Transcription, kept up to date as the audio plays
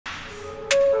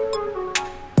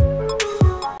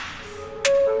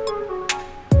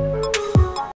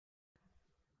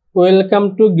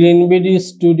Welcome to Green Video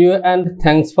Studio and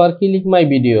thanks for clicking my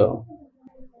video.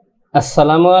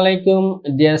 Assalamualaikum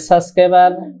dear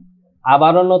subscriber,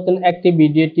 আবারো নতুন একটি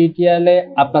video টিউটোরিয়ালে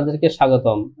আপনাদেরকে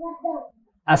স্বাগতম।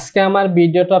 আজকে আমার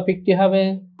ভিডিও টপিকটি হবে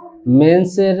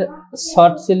মেন্সের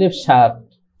শর্ট স্লিভ শার্ট।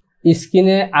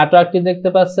 স্ক্রিনে আর্টওয়ার্কটি দেখতে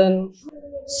পাচ্ছেন,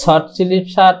 শর্ট স্লিভ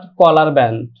শার্ট কলার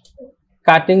band,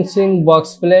 cutting swing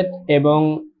box plate এবং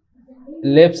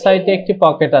লেফট সাইডে একটি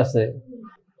পকেট আছে,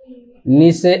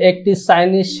 নিচে একটি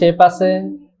চাইনিজ শেপ আছে।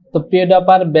 তো প্রিয়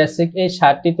ডপার, বেসিক এই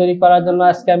শার্টটি তৈরি করার জন্য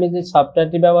আজকে আমি যে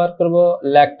সফটওয়্যারটি ব্যবহার করব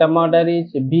ল্যাকটা মডারিজ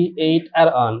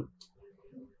V8R1।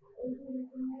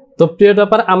 তো প্রিয়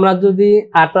ডপার, আমরা যদি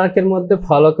আর্টওয়ার্কের মধ্যে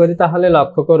ফলো করি তাহলে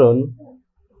লক্ষ্য করুন,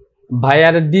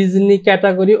 ভাইয়ার Disney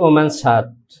category women's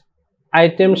shirt,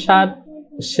 item shirt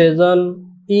সেজন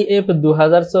EF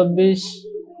 2024,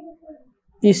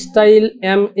 স্টাইল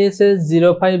MSS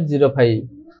 0505।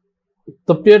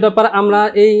 তো প্রিয় ডপার, আমরা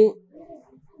এই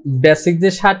বেসিক যে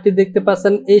শার্টটি দেখতে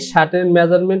পাচ্ছেন এই শার্টের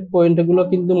মেজারমেন্ট পয়েন্টগুলো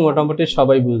কিন্তু মোটামুটি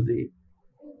সবাই বুঝি।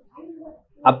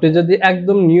 আপনি যদি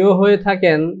একদম নিউ হয়ে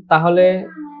থাকেন তাহলে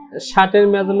শার্টের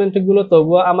মেজারমেন্টগুলো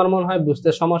তবুও আমার মনে হয় বুঝতে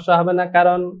সমস্যা হবে না,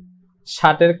 কারণ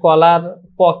শার্টের কলার,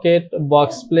 পকেট,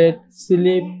 বক্স প্লেট,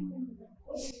 স্লিভ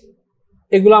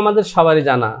এগুলো আমাদের সবারই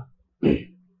জানা।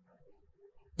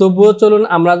 তবুও চলুন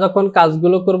আমরা যখন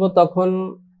কাজগুলো করব তখন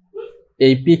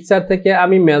এই পিকচার থেকে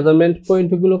আমি মেজারমেন্ট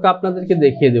পয়েন্টগুলোকে আপনাদেরকে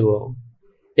দেখিয়ে দেব।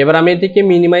 এবার আমি এটিকে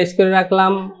মিনিমাইজ করে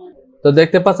রাখলাম। তো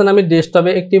দেখতে পাচ্ছেন আমি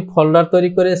ডেস্কটপে একটি ফোল্ডার তৈরি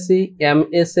করেছি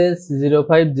MSS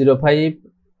 0505।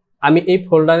 আমি এই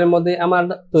ফোল্ডারের মধ্যে আমার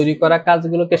তৈরি করা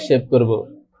কাজগুলোকে সেভ করব।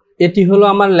 এটি হলো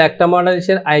আমার ল্যাকটা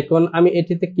মডারিজের আইকন। আমি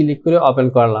এটিতে ক্লিক করে ওপেন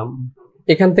করলাম।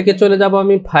 এখান থেকে চলে যাব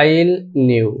আমি ফাইল,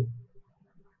 নিউ,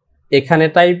 এখানে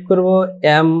টাইপ করব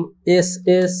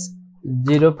MSS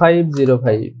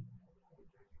 0505,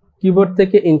 কিবোর্ড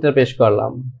থেকে ইন্টারপ্রেস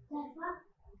করলাম।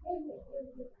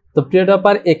 তো প্রিয়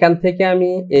ডপার, এখান থেকে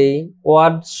আমি এই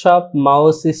ওয়ার্কশপ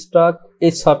মাউস স্টক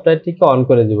এই সফটওয়্যারটিকে অন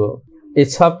করে দিব। এই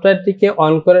সফটওয়্যারটিকে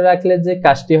অন করে রাখলে যে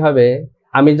কাজটি হবে,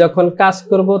 আমি যখন কাজ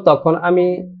করব তখন আমি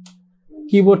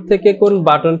কিবোর্ড থেকে কোন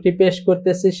বাটনটি প্রেস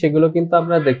করতেছি সেগুলো কিন্তু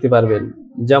আপনারা দেখতে পারবেন।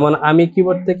 যেমন আমি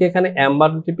কিবোর্ড থেকে এখানে M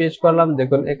বাটনটি প্রেস করলাম,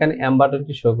 দেখুন এখানে M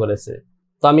বাটনটি শো করেছে।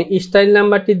 তো আমি স্টাইল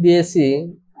নাম্বারটি দিয়েছি।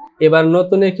 এবার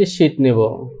নতুন একটি শীট নেব,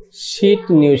 শীট,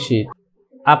 নিউ শীট।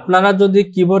 আপনারা যদি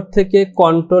কিবোর্ড থেকে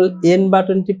কন্ট্রোল N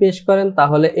বাটনটি প্রেস করেন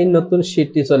তাহলে এই নতুন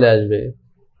শীটটি চলে আসবে।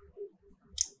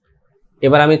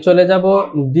 এবার আমি চলে যাব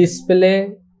ডিসপ্লে,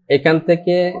 এখান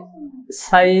থেকে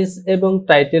সাইজ এবং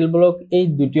টাইটেল ব্লক এই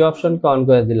দুটি অপশনকে অন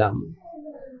করে দিলাম।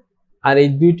 আর এই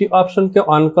দুইটি অপশনকে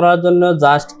অন করার জন্য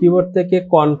জাস্ট কিবোর্ড থেকে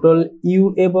কন্ট্রোল U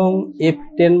এবং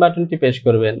F10 বাটনটি প্রেস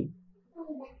করবেন।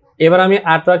 এবার আমি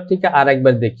আর্টওয়ার্কটিকে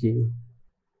আরেকবার দেখি।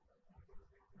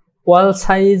 ওয়াল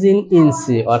সাইজ ইন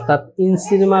ইঞ্চি, অর্থাৎ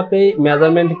ইঞ্চির মাপে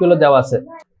মেজারমেন্টগুলো দেওয়া আছে।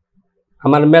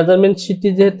 আমার মেজারমেন্ট শিটটি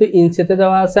যেহেতু ইঞ্চিতে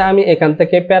দেওয়া আছে, আমি এখান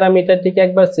থেকে প্যারামিটারটিকে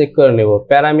একবার চেক করে নেব।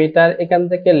 প্যারামিটার এখান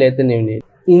থেকে লেথ ইউনিট,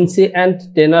 ইঞ্চি অ্যান্ড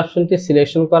 10 অপশনটি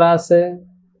সিলেকশন করা আছে।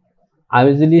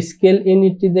 আমি যদি স্কেল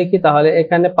ইউনিটটি দেখি তাহলে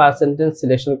এখানে পার্সেন্টেজ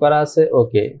সিলেকশন করা আছে,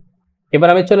 ওকে। এবার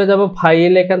আমি চলে যাব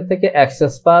ফাইল, এখান থেকে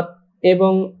অ্যাক্সেস পাথ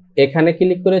এবং এখানে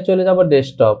ক্লিক করে চলে যাব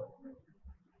ডেস্কটপ,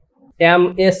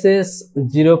 MSS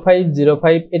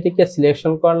 0505 এটিকে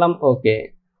সিলেকশন করলাম, ওকে।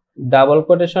 ডাবল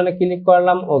কোটেশনে ক্লিক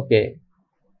করলাম, ওকে।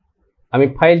 আমি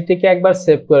ফাইলটিকে একবার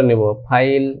সেভ করে নেব,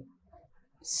 ফাইল,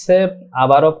 সেভ,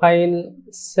 আবারও ফাইল,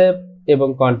 সেভ এবং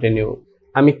কন্টিনিউ।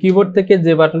 আমি কিবোর্ড থেকে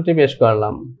যে বাটনটি প্রেস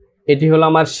করলাম এটি হলো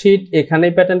আমার শীট,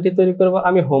 এখানেই প্যাটার্নটি তৈরি করব।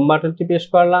 আমি হোম বাটনটি প্রেস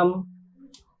করলাম।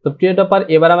 তো প্রিয় ডপার,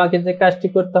 এবার আমাকে যে কাজটি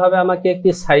করতে হবে, আমাকে একটি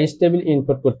সাইজ টেবিল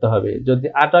ইনপুট করতে হবে। যদি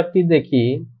আর্টওয়ার্কটি দেখি,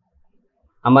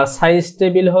 আমার সাইজ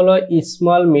টেবিল হলো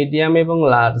স্মল, মিডিয়াম এবং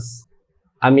লার্জ।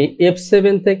 আমি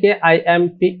F7 থেকে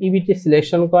IMPEBT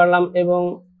সিলেকশন করলাম এবং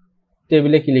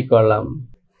টেবিলে ক্লিক করলাম।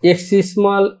 XC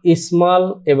স্মল, স্মল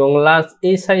এবং লার্জ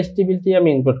এই সাইজ টেবিলটি আমি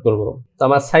ইনপুট করব। তো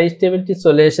আমার সাইজ টেবিলটি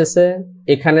চলে এসেছে,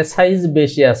 এখানে সাইজ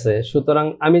বেশি আছে, সুতরাং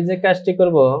আমি যে কাজটি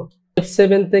করব,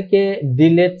 F7 থেকে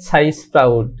ডিলেট সাইজ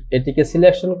প্রাউড এটিকে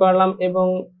সিলেকশন করলাম এবং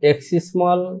XC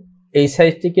স্মল এই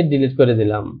সাইজটিকে ডিলিট করে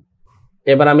দিলাম।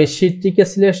 এবার আমি শীটটিকে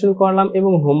সিলেকশন করলাম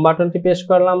এবং হোম বাটনটি প্রেস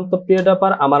করলাম। তো প্রিয়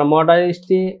ডপার, আমার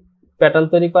মডারিজটি প্যাটার্ন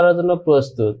তৈরি করার জন্য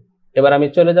প্রস্তুত। এবার আমি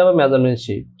চলে যাব মেজারমেন্ট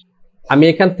শীট। আমি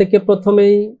এখান থেকে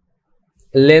প্রথমেই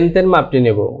লেন্থের মাপটি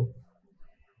নেব।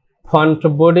 Font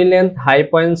body length, high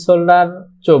point shoulder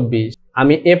 24।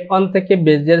 আমি F1 থেকে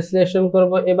বেজিয়ার সিলেকশন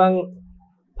করব এবং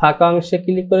ফাঁকা অংশে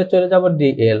ক্লিক করে চলে যাব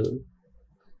DL।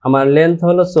 আমার লেন্থ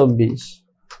হলো 24।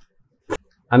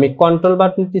 আমি কন্ট্রোল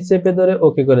বাটনটি চেপে ধরে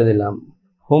ওকে করে দিলাম,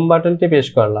 হোম বাটনটি প্রেস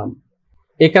করলাম।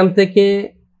 এখান থেকে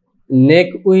নেক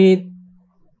উইথ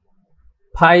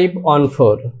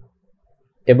 514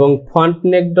 এবং ফন্ট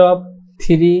নেক ড্রপ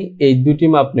 3 এই দুটি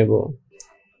মাপ নেব।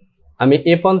 আমি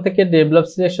F1 থেকে ডেভেলপ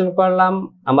সিলেকশন করলাম,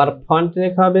 আমার ফন্ট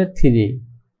নেক হবে 3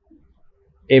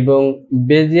 এবং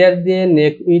বেজিয়ার দিয়ে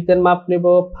নেক উইথের মাপ নেব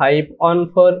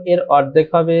 514, এর অর্ধেক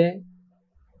হবে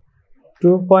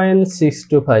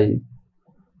 2.625।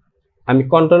 আমি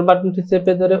কন্ট্রোল বাটনটি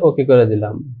চেপে ধরে ওকে করে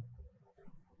দিলাম।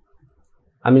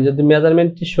 আমি যদি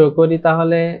মেজারমেন্টটি শো করি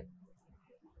তাহলে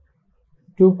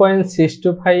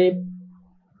 2.625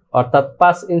 অর্থাৎ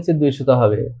 5 ইঞ্চি 2 সুতা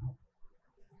হবে।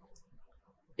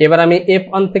 এবার আমি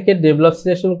F1 থেকে ডেভেলপ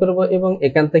সিলেকশন করব এবং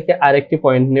এখান থেকে আরেকটি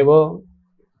পয়েন্ট নেব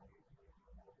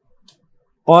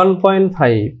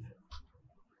 1.5,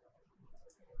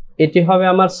 এটি হবে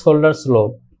আমার শোল্ডার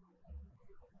স্লোপ।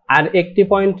 আর একটি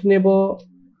পয়েন্ট নেব,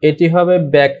 এটি হবে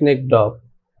ব্যাক নেক ড্রপ।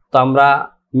 তো আমরা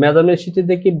মেজারমেন্ট শিটে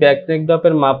দেখি ব্যাক নেক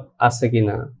ড্রপের মাপ আছে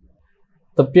কিনা।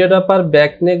 তো প্রিয় ড্রপার,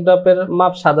 ব্যাক নেক ড্রপের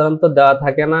মাপ সাধারণত দেওয়া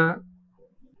থাকে না।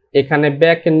 এখানে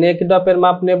ব্যাক নেক ড্রপের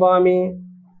মাপ নেব আমি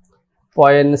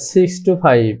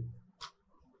 0.625।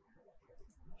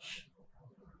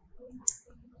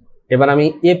 এবার আমি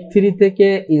F3 থেকে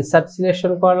ইনসার্ট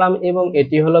সিলেকশন করলাম এবং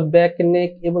এটি হলো ব্যাক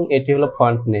নেক এবং এটি হলো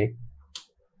ফ্রন্ট নেক।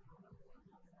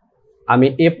 আমি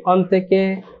F1 থেকে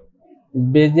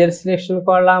বেজিয়ার সিলেকশন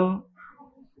করলাম,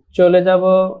 চলে যাব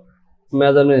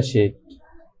measurement sheet.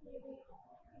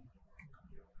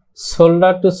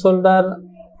 Shoulder two shoulder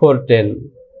 410,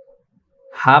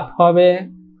 half হবে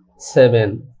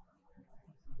 7।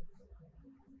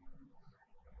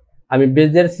 আমি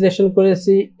বেজিয়ার সিলেকশন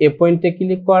করেছি, এ পয়েন্টে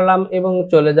ক্লিক করলাম এবং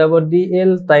চলে যাব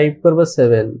DL, টাইপ করব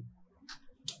 7।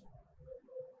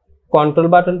 কন্ট্রোল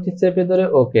বাটনটি চেপে ধরে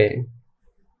ওকে।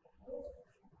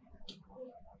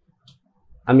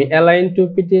 আমি অ্যালাইন টু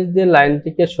পিটিএস দিয়ে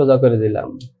লাইনটিকে সোজা করে দিলাম।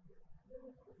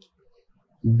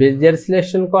 বেজিয়ার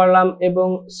সিলেকশন করলাম এবং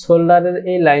শোল্ডারের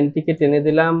এই লাইনটিকে টেনে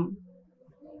দিলাম।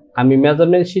 আমি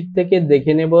মেজারমেন্ট শিট থেকে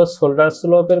দেখে নেব শোল্ডার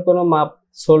স্লোপের কোনো মাপ,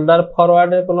 শোল্ডার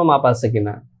ফরওয়ার্ডের কোনো মাপ আছে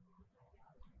কিনা।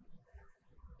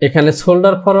 এখানে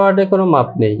শোল্ডার ফরওয়ার্ডে কোনো মাপ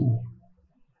নেই,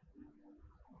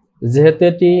 যেহেতু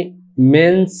এটি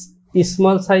মেন্স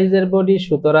স্মল সাইজের বডি,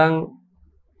 সুতরাং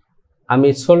আমি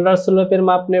শোল্ডার স্লোপের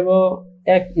মাপ নেব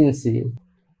 1 ইঞ্চি।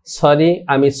 সরি,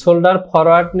 আমি শোল্ডার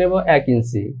ফরওয়ার্ড নেব 1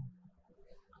 ইঞ্চি।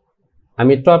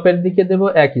 আমি টপের দিকে দেব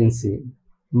 1 ইঞ্চি,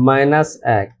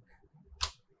 -1।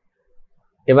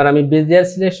 এবার আমি বেজিয়ার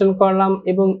সিলেকশন করলাম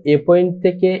এবং এ পয়েন্ট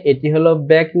থেকে এটি হলো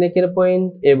ব্যাক নেকের পয়েন্ট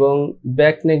এবং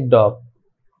ব্যাক নেক ড্রপ,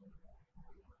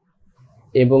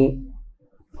 এবং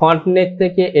ফ্রন্ট নেক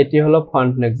থেকে এটি হলো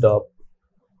ফ্রন্ট নেক ড্রপ।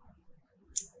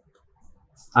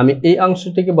 আমি এই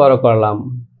অংশটিকে বড় করলাম,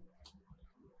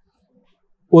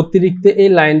 অতিরিক্ত এই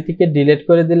লাইনটিকে ডিলিট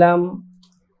করে দিলাম।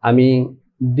 আমি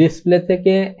ডিসপ্লে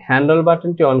থেকে হ্যান্ডল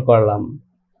বাটনটি অন করলাম,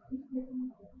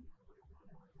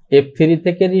 F3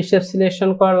 থেকে রিশেপ সিলেকশন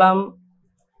করলাম,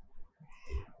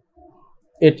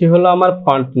 এটি হলো আমার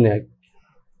ফ্রন্ট নেক।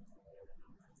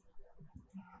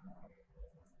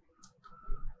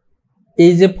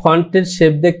 এই যে ফন্টের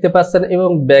শেপ দেখতে পাচ্ছেন এবং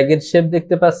ব্যাগের শেপ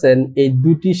দেখতে পাচ্ছেন, এই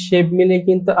দুটি শেপ মিলে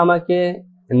কিন্তু আমাকে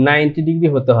 90 ডিগ্রি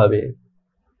হতে হবে।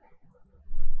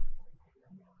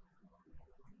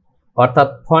 অর্থাৎ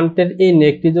ফন্টের এই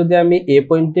নেকটি যদি আমি এ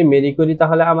পয়েন্টে মেরি করি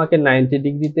তাহলে আমাকে 90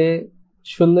 ডিগ্রিতে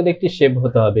সুন্দর একটি শেপ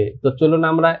হতে হবে। তো চলুন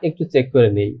আমরা একটু চেক করে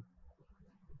নেই।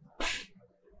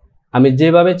 আমি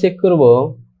যেভাবে চেক করব,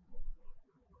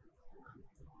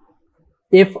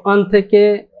 F1 থেকে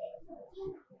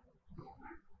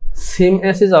সিম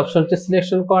অ্যাসিস অপশনটি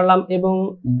সিলেকশন করলাম এবং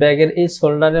ব্যাগের এই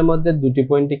শোল্ডারের মধ্যে দুটি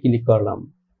পয়েন্টে ক্লিক করলাম।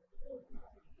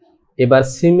 এবার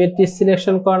সিমেট্রি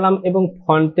সিলেকশন করলাম এবং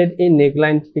ফন্টের এই নেক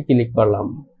লাইনটিকে ক্লিক করলাম।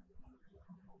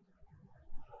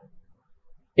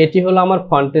 এটি হলো আমার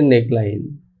ফন্টের নেক লাইন।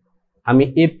 আমি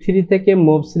F3 থেকে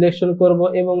মুভ সিলেকশন করব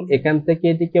এবং এখান থেকে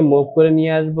এটিকে মুভ করে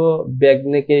নিয়ে আসব ব্যাক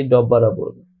নেকের ডব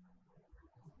বরাবর।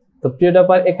 তো প্রিয়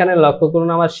ডপার, এখানে লক্ষ্য করুন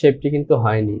আমার শেপটি কিন্তু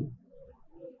হয়নি।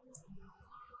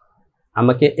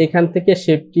 আমাকে এখান থেকে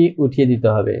শেপটি উঠিয়ে দিতে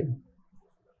হবে।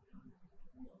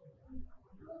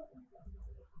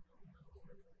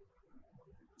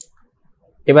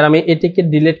 এবার আমি এটিকে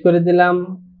ডিলিট করে দিলাম,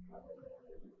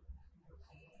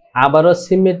 আবারও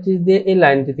সিমেট্রি দিয়ে এই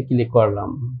লাইনটিতে ক্লিক করলাম,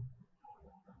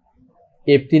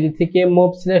 F3 থেকে মুভ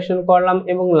সিলেকশন করলাম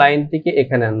এবং লাইনটিকে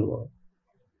এখানে আনবো।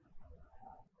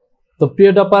 তো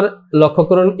প্রিয় ডপার, লক্ষ্য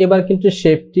করুন এবার কিন্তু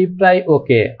শেপটি প্রায়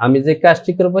ওকে। আমি যে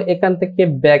কাজটি করব, এখান থেকে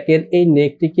ব্যাকের এই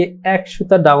নেকটিকে 1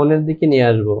 সুতা ডাউনের দিকে নিয়ে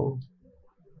আসব,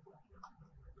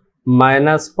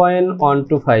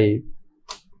 -0.125।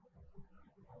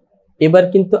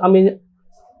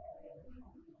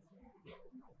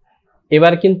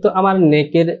 এবার কিন্তু আমার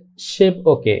নেকের শেপ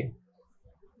ওকে।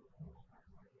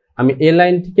 আমি এই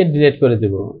লাইনটিকে ডিলিট করে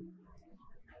দেব।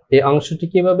 এই অংশটি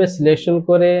কিভাবে সিলেকশন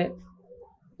করে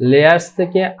লেয়ার্স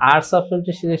থেকে আর্টস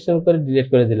অপশনটি সিলেকশন করে ডিলিট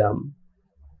করে দিলাম।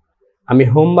 আমি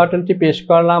হোম বাটনটি প্রেস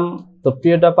করলাম। তো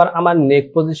প্রিয় ডপার, আমার নেক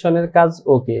পজিশনের কাজ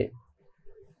ওকে।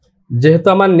 যেহেতু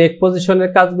আমার নেক পজিশনের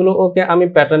কাজগুলো ওকে, আমি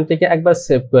প্যাটার্নটিকে একবার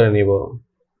সেভ করে নিব।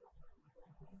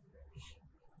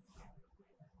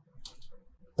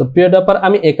 তো প্রিয় ডপার,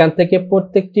 আমি এখান থেকে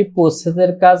প্রত্যেকটি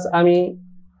প্রসেসের কাজ আমি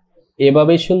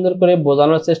এভাবেই সুন্দর করে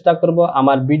বোঝানোর চেষ্টা করব।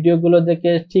 আমার ভিডিওগুলো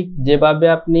দেখে ঠিক যেভাবে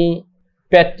আপনি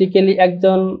প্র্যাকটিক্যালি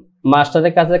একজন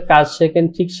মাস্টারের কাছে কাজ শেখেন,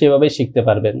 ঠিক সেভাবেই শিখতে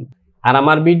পারবেন। আর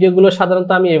আমার ভিডিওগুলো সাধারণত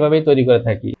আমি এভাবেই তৈরি করে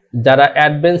থাকি। যারা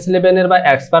অ্যাডভান্স লেভেলের বা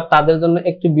এক্সপার্ট, তাদের জন্য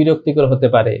একটু বিরক্তিকর হতে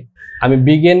পারে। আমি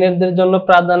বিগিনারদের জন্য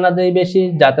প্রাধান্য দেই বেশি,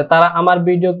 যাতে তারা আমার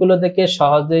ভিডিওগুলো দেখে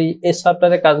সহজেই এই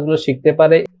সফটওয়্যারের কাজগুলো শিখতে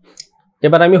পারে।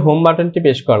 এবার আমি হোম বাটনটি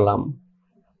প্রেস করলাম।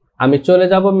 আমি চলে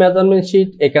যাব মেজারমেন্ট শিট।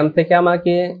 এখান থেকে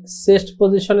আমাকে চেস্ট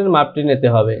পজিশনের মাপটি নিতে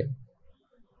হবে।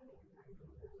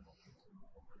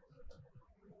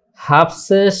 হাফ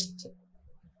চেস্ট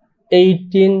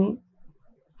 18,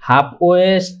 হাফ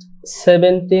ওয়েস্ট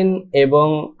 17 এবং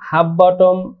হাফ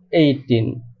বটম 18,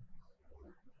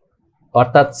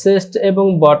 অর্থাৎ চেস্ট এবং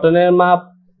বটনের মাপ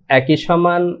একই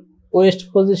সমান, ওয়েস্ট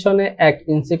পজিশনে 1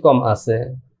 ইঞ্চি কম আছে।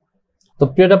 তো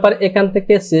প্রিয় ডপার, এখান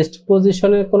থেকে চেস্ট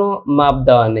পজিশনের কোনো মাপ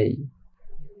দেওয়া নেই।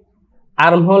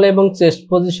 আর্মহোল এবং চেস্ট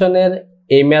পজিশনের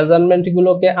এই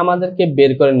মেজারমেন্টগুলোকে আমাদেরকে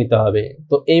বের করে নিতে হবে।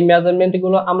 তো এই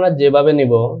মেজারমেন্টগুলো আমরা যেভাবে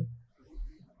নিব,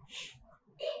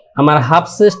 আমার হাফ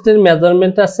চেস্টের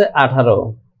মেজারমেন্ট আছে 18।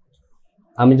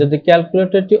 আমি যদি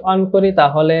ক্যালকুলেটরটি অন করি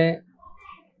তাহলে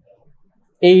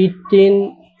 18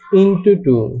 ×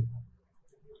 2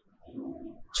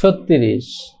 36।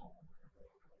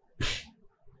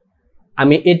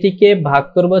 আমি এটিকে ভাগ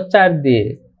করব 4 দিয়ে,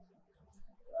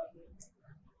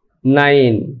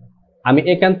 9। আমি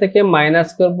এখান থেকে মাইনাস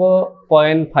করব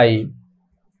 0.5।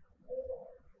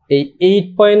 এই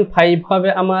 8.5 হবে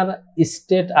আমার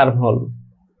স্ট্রেট আর্মহোল।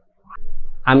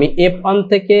 আমি F1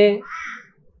 থেকে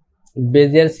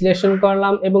বেজিয়ার সিলেকশন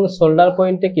করলাম এবং শোল্ডার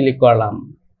পয়েন্টে ক্লিক করলাম।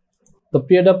 তো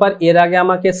প্রিয় ডপার, এর আগে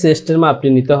আমাকে চেস্টের মাপটি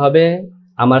নিতে হবে।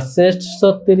 আমার চেস্ট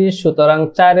 36, সুতরাং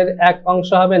 4-এর 1 অংশ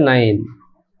হবে 9।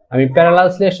 আমি প্যারালাল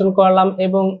সিলেকশন করলাম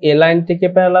এবং এই লাইনটিকে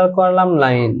প্যারালাল করলাম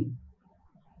লাইন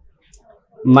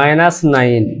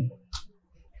 -9।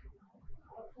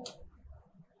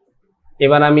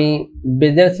 এবার আমি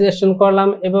বেজের সিলেকশন করলাম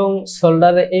এবং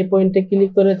শোল্ডারে এই পয়েন্টে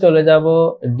ক্লিক করে চলে যাব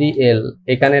DL।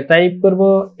 এখানে টাইপ করব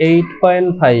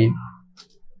 8.5।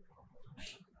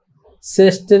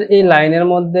 চেস্টের এই লাইনের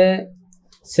মধ্যে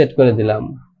সেট করে দিলাম।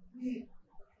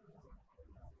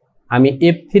 আমি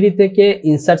F3 থেকে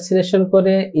ইনসার্ট সিলেকশন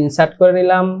করে ইনসার্ট করে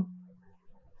নিলাম।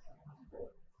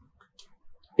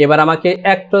 এবার আমাকে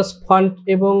অ্যাক্রস ফন্ট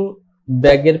এবং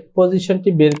ব্যাগের পজিশনটি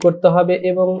বের করতে হবে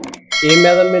এবং এই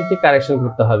মেজারমেন্টটি কারেকশন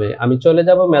করতে হবে। আমি চলে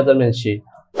যাব measurement sheet.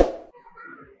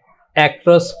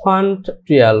 Across font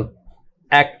 12,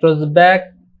 across back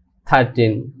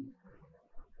 13।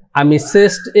 আমি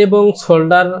চেস্ট এবং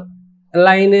শোল্ডার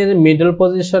লাইনের মিডল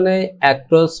পজিশনে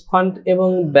অ্যাক্রস ফন্ট এবং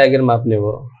ব্যাগের মাপ নেব।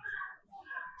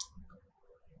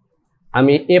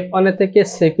 আমি F1 থেকে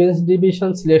সিকোয়েন্স ডিভিশন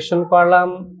সিলেকশন করলাম।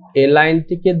 এই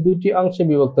লাইনটিকে দুটি অংশে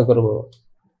বিভক্ত করব।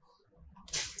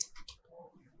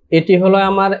 এটি হলো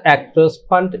আমার অ্যাক্রস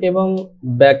ফন্ট এবং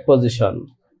ব্যাক পজিশন।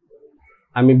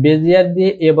 আমি বেজিয়ার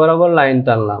দিয়ে এ বরাবর লাইন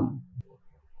টানলাম।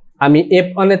 আমি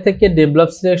F1 থেকে ডেভেলপ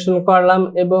সিলেকশন করলাম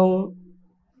এবং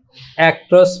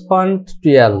অ্যাক্রস ফন্ট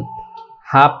 12,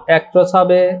 হাফ অ্যাক্রস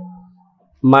হবে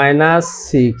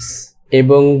 -6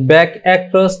 এবং ব্যাক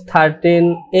অ্যাক্রস 13,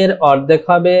 এর অর্ধেক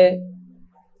হবে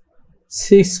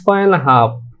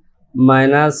 6.5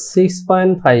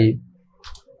 -6.5।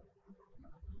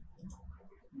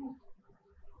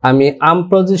 আমি আর্ম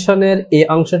পজিশনের এই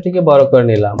অংশটিকে বড় করে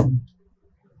নিলাম।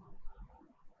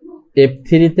 F3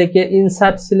 থেকে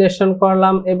ইনসার্ট সিলেকশন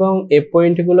করলাম এবং এই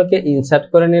পয়েন্টগুলোকে ইনসার্ট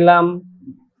করে নিলাম।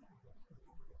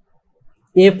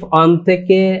 F1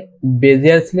 থেকে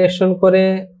বেজিয়ার সিলেকশন করে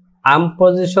আর্ম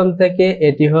পজিশন থেকে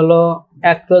এটি হলো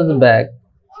অ্যাক্রস ব্যাক,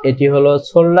 এটি হলো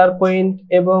শোল্ডার পয়েন্ট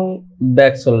এবং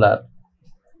ব্যাক শোল্ডার,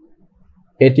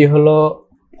 এটি হলো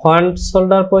front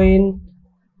shoulder point,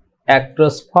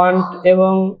 across front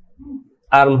এবং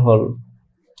আর্ম হোল।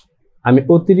 আমি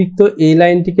অতিরিক্ত এই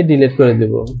লাইনটিকে ডিলিট করে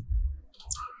দেব।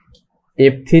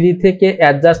 F3 থেকে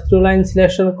অ্যাডজাস্ট টু লাইন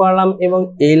সিলেকশন করলাম এবং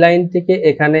এই লাইনটিকে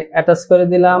এখানে অ্যাটাচ করে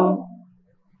দিলাম,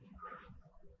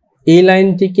 এই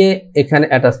লাইনটিকে এখানে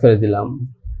অ্যাটাচ করে দিলাম।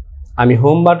 আমি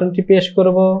হোম বাটনটি প্রেস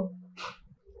করব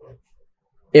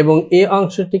এবং এই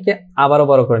অংশটিকে আবারও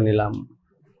বড় করে নিলাম।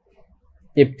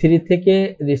 F3 থেকে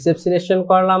রিসেপ সিলেকশন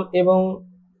করলাম এবং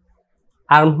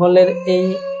আর্মহোলের এই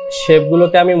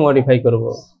শেপগুলোকে আমি মডিফাই করব।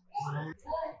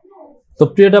 তো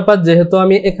প্রিয় টপার, যেহেতু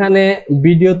আমি এখানে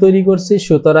ভিডিও তৈরি করছি,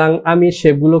 সুতরাং আমি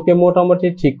শেপগুলোকে মোটামুটি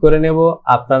ঠিক করে নেব।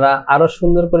 আপনারা আরো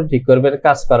সুন্দর করে ঠিক করবেন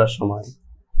কাজ করার সময়।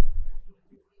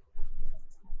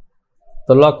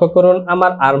 তো লক্ষ্য করুন,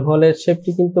 আমার আর্মহোলের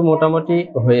শেপটি কিন্তু মোটামুটি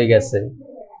হয়ে গেছে।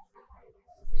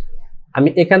 আমি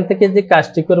এখান থেকে যে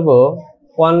কাজটি করব,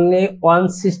 অনলি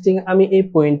 116 আমি এই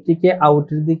পয়েন্টটিকে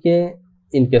আউটের দিকে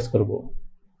ইনকেস করব,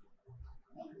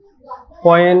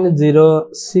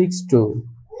 0.062।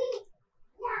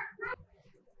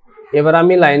 এবার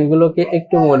আমি লাইনগুলোকে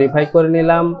একটু মডিফাই করে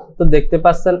নিলাম। তো দেখতে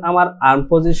পাচ্ছেন আমার আর্ম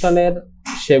পজিশনের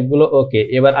শেপগুলো ওকে।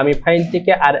 এবার আমি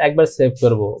ফাইলটিকে আর একবার সেভ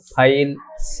করব, ফাইল,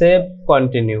 সেভ,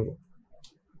 কন্টিনিউ।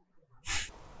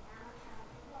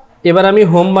 এবার আমি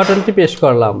হোম বাটনটি প্রেস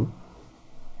করলাম।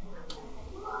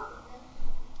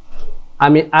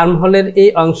 আমি আর্মহোলের এই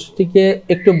অংশটিকে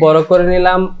একটু বড় করে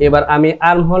নিলাম। এবার আমি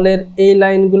আর্মহোলের এই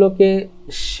লাইনগুলোকে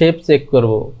শেপ চেক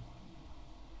করব।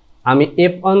 আমি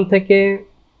F1 থেকে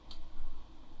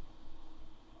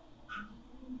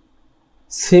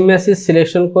সিমেসি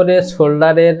সিলেকশন করে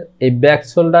শোল্ডারের এই ব্যাক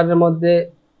শোল্ডারের মধ্যে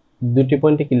দুটি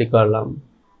পয়েন্টে ক্লিক করলাম।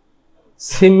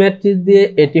 সিমেট্রি দিয়ে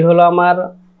এটি হলো আমার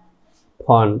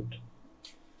ফন্ট।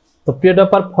 তো প্রিয়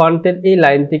টপার, ফন্টের এই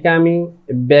লাইনটিকে আমি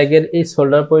ব্যাগের এই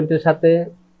শোল্ডার পয়েন্টের সাথে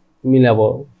মিলাবো।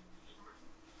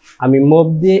 আমি মুভ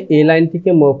দিয়ে এই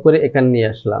লাইনটিকে মুভ করে এখানে নিয়ে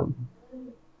আসলাম।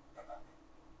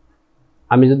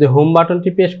 আমি যদি হোম বাটনটি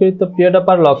প্রেস করি, তো প্রিয়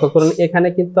টপার লক্ষ্য করুন, এখানে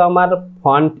কিন্তু আমার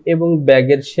ফন্ট এবং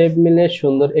ব্যাগের শেপ মিলে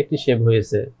সুন্দর একটি শেপ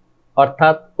হয়েছে,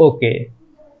 অর্থাৎ ওকে।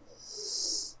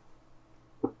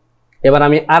 এবার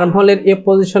আমি আর্মহোলের এই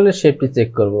পজিশনের শেপটি চেক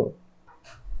করব।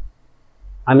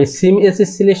 আমি সিম এসি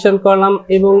সিলেকশন করলাম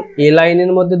এবং এ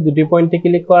লাইনের মধ্যে দুটি পয়েন্টে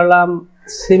ক্লিক করলাম।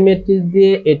 সিমেট্রি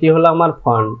দিয়ে এটি হলো আমার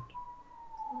ফন্ট।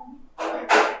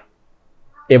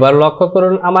 এবার লক্ষ্য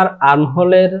করুন, আমার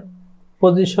আর্মহোলের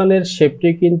পজিশনের শেপটি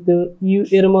কিন্তু ইউ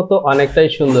এর মতো অনেকটাই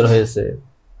সুন্দর হয়েছে।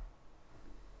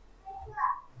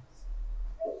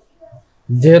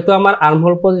 যেহেতু আমার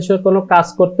আর্মহোল পজিশন কোনো কাজ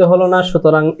করতে হলো না,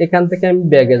 সুতরাং এখান থেকে আমি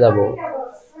ব্যাগে যাব।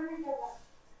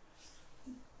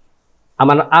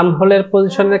 আমার আর্মহোলের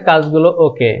পজিশনের কাজগুলো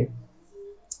ওকে।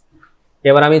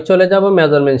 এবার আমি চলে যাব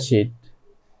মেজারমেন্ট শিট।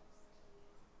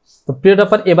 তো প্রিয়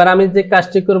টপার, এবার আমি যে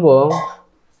কাজটি করব,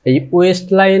 এই ওয়েস্ট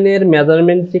লাইনের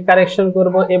মেজারমেন্টটি কারেকশন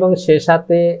করব এবং সে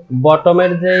সাথে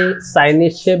বটমের যে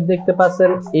চাইনিজ শেপ দেখতে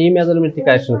পাচ্ছেন, এই মেজারমেন্টটি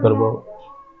কারেকশন করব।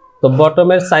 তো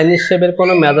বটমের চাইনিজ শেপের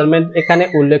কোনো মেজারমেন্ট এখানে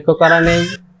উল্লেখ করা নেই।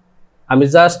 আমি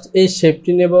জাস্ট এই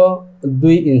শেপটি নেব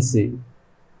 2 ইঞ্চি।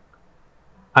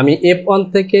 আমি F1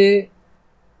 থেকে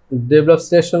ডেভেলপ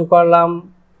সিলেকশন করলাম।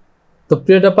 তো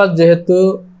প্রিয় টপার, যেহেতু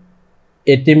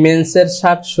এটি মেন্সের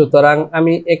শার্ট, সুতরাং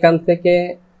আমি এখান থেকে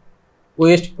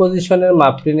ওয়েস্ট পজিশনের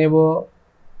মাপটি নেব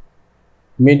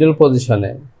মিডল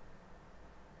পজিশনে,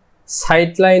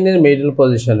 সাইড লাইনের মিডল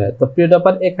পজিশনে। তো প্রিয়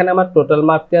টপার, এখানে আমার টোটাল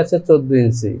মাপটি আছে 14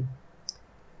 ইঞ্চি।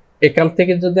 এখান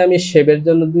থেকে যদি আমি শেপের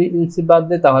জন্য 2 ইঞ্চি বাদ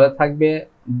দিই, তাহলে থাকবে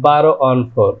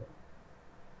 12/4।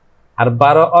 আর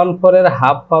 12/4 এর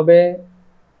হাফ হবে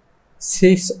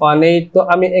 6/8। তো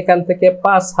আমি এখান থেকে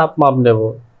 5 হাফ মাপ নেব,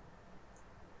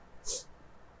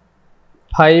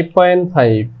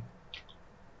 5.5।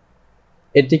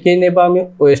 এটিকেই নেব আমি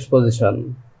ওয়েস্ট পজিশন।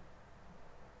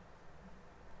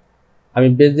 আমি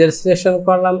বেজের সিলেকশন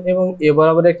করলাম এবং এ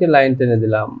বরাবর একটি লাইন টেনে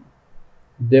দিলাম।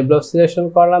 ডেভেলপ সিলেকশন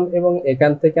করলাম এবং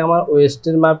এখান থেকে আমার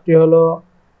ওয়েস্টের মাপটি হলো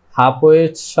হাফ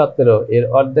ওয়েস্ট 17, এর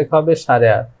অর্ধেক হবে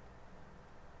 8.5,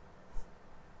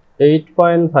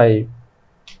 8.5।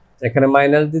 এখানে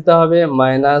মাইনাস দিতে হবে,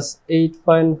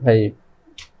 -8.5।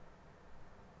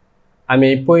 আমি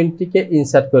এই পয়েন্টটিকে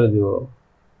ইনসার্ট করে দিব।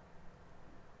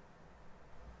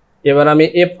 এবার আমি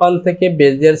F1 থেকে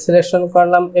বেজিয়ার সিলেকশন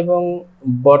করলাম এবং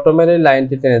বটমের এই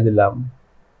লাইনটি টেনে দিলাম।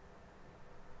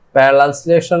 প্যারালাল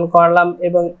সিলেকশন করলাম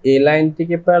এবং এই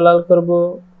লাইনটিকে প্যারালাল করব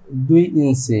 2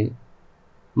 ইঞ্চি,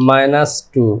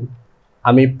 -2।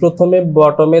 আমি প্রথমে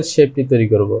বটমের শেপটি তৈরি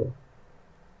করব।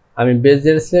 আমি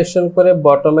বেজিয়ার সিলেকশন করে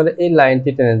বটমের এই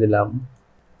লাইনটি টেনে দিলাম।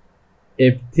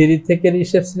 F3 থেকে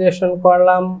রিশেপ সিলেকশন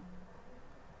করলাম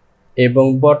এবং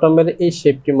বটমের এই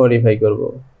শেপটি মডিফাই করব।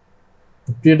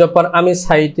 প্রিয় টপার, আমি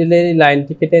সাইডের এই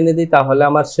লাইনটিকে টেনে দিই, তাহলে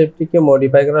আমার শেপটিকে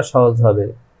মডিফাই করা সহজ হবে।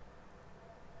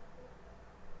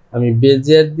 আমি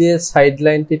বেজিয়ার দিয়ে সাইড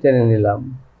লাইনটি টেনে নিলাম।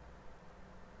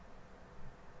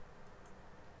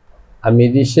 আমি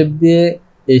রিশেপ দিয়ে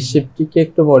এই শেপটিকে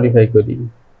একটু মডিফাই করি।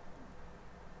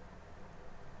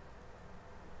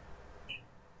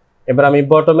 এবার আমি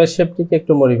বটমের শেপটিকে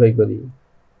একটু মডিফাই করি।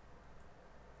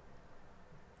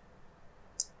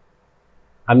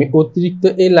 আমি অতিরিক্ত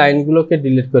এই লাইনগুলোকে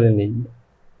ডিলিট করে নিই।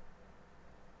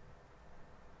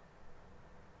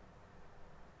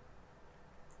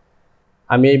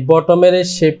 আমি এই বটমের এই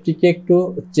শেপটিকে একটু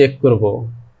চেক করব।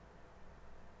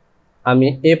 আমি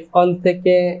F1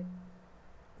 থেকে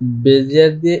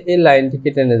বেজিয়ার দিয়ে এই লাইনটিকে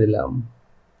টেনে দিলাম।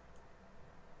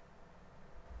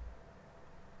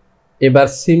 এবার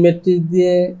সিমেট্রি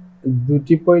দিয়ে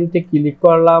দুটি পয়েন্টে ক্লিক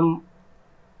করলাম।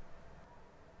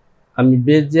 আমি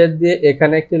বেজিয়ার দিয়ে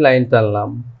এখানে একটি লাইন টানলাম।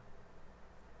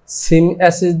 সিম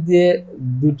অ্যাসিস দিয়ে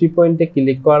দুটি পয়েন্টে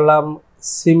ক্লিক করলাম।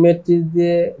 সিমেট্রি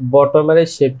দিয়ে বটমের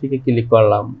শেপটিকে ক্লিক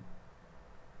করলাম।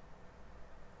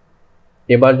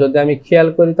 এবার যদি আমি খেয়াল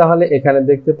করি তাহলে এখানে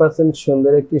দেখতে পাচ্ছেন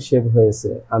সুন্দর একটি শেপ হয়েছে।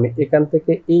 আমি এখান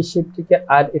থেকে এই শেপটিকে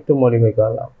আর একটু মডিফাই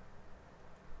করলাম।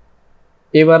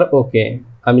 এবার ওকে।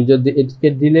 আমি যদি এটিকে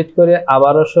ডিলিট করে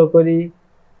আবারও শো করি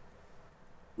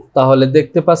তাহলে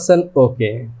দেখতে পাচ্ছেন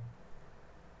ওকে।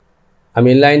 আমি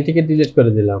লাইনটিকে ডিলিট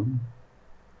করে দিলাম।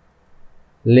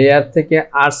 লেয়ার থেকে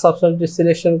আর্টস অপশনটি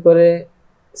সিলেকশন করে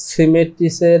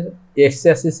সিমেট্রিসের এক্স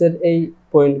অ্যাক্সিসের এই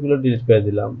পয়েন্টগুলো ডিলিট করে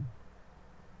দিলাম।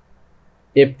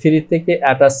 F3 থেকে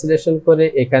অ্যাটাচ সিলেকশন করে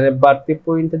এখানে বাড়তি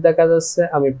পয়েন্ট দেখা যাচ্ছে,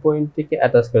 আমি পয়েন্টটিকে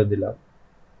অ্যাটাচ করে দিলাম।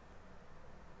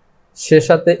 সে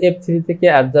সাথে F3 থেকে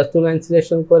অ্যাডজাস্ট টু লাইন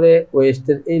সিলেকশন করে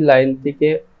ওয়েস্টের এই লাইনটিকে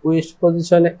ওয়েস্ট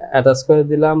পজিশনে অ্যাটাচ করে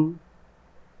দিলাম।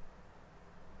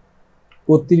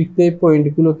 অতিরিক্ত এই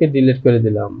পয়েন্টগুলোকে ডিলিট করে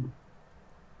দিলাম।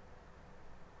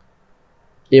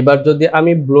 এবার যদি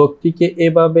আমি ব্লকটিকে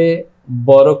এভাবে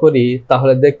বড় করি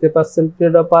তাহলে দেখতে পাচ্ছেন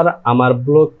প্রিয়ডপার আমার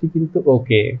ব্লকটি কিন্তু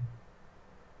ওকে।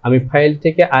 আমি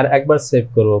ফাইলটিকে আর একবার সেভ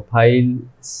করব। File,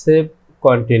 save,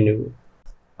 continue.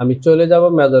 আমি চলে যাব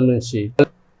মেজারমেন্ট শিট।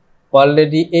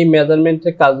 অলরেডি এই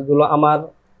মেজারমেন্টের কাজগুলো আমার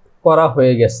করা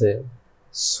হয়ে গেছে।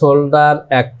 Shoulder,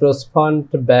 across front,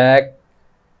 back,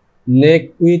 neck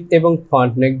with এবং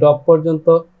ফ্রন্ট নেক ড্রপ পর্যন্ত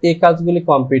এই কাজগুলি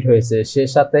কমপ্লিট হয়েছে। সে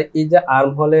সাথে এই যে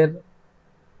আর্মহোলের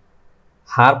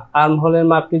হাফ আর্মহোলের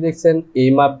মাপটি দেখছেন, এই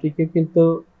মাপটিকে কিন্তু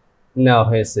নেওয়া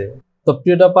হয়েছে। তো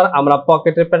প্রিয়ডপার আমরা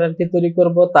পকেটের প্যাটার্নটি তৈরি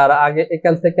করব, তার আগে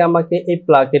এখান থেকে আমাকে এই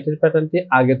প্লাকেটের প্যাটার্নটি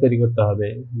আগে তৈরি করতে হবে।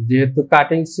 যেহেতু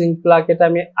কাটিং সুইং প্লাকেট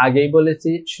আমি আগেই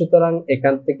বলেছি, সুতরাং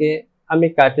এখান থেকে আমি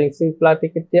কাটিং সুইং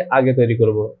প্লাকেটটি আগে তৈরি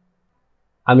করব।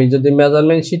 আমি যদি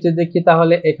মেজারমেন্ট শিটে দেখি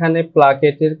তাহলে এখানে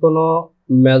প্লাকেটের কোনো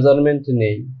মেজারমেন্ট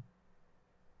নেই।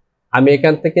 আমি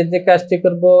এখান থেকে যে কাজটি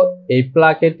করব, এই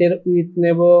প্লাকেটের উইথ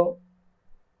নেব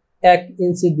 1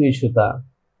 ইঞ্চি 2 সুতা।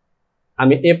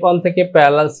 আমি F1 থেকে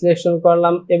প্যারালাল সিলেকশন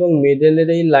করলাম এবং মিডলের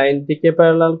এই লাইনটিকে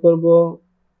প্যারালাল করব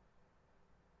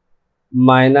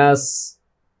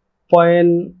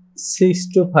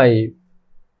 -0.625।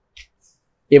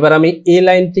 এবার আমি এই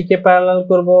লাইনটিকে প্যারালাল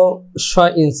করব 6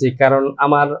 ইঞ্চি, কারণ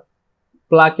আমার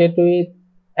প্লাকেট উইথ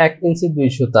 1 ইঞ্চি 2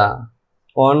 সুতা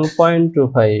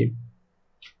 1.25।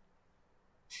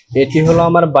 এটি হলো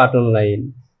আমার বাটন লাইন।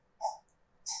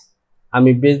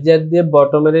 আমি বেজিয়ার দিয়ে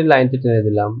বটমের এই লাইনটি টেনে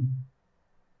দিলাম।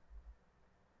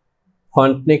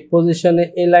 ফ্রন্ট নেক পজিশনে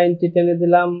এই লাইনটি টেনে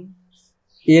দিলাম।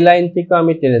 এই লাইনটিকে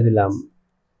আমি টেনে দিলাম,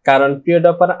 কারণ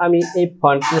প্রিয়ডপার আমি এই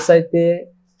ফ্রন্টের সাইডে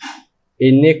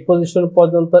এই নেক পজিশন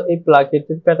পর্যন্ত এই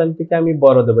প্লাকেটের প্যাটার্নটিকে আমি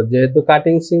বড় দেব। যেহেতু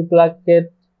কাটিং সুইং প্লাকেট,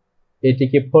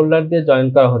 এটিকে ফোল্ডার দিয়ে জয়েন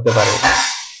করা হতে পারে।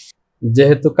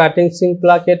 যেহেতু কাটিং সুইং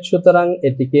প্লাকেট, সুতরাং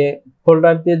এটিকে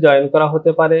ফোল্ডার দিয়ে জয়েন করা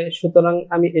হতে পারে। সুতরাং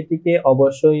আমি এটিকে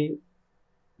অবশ্যই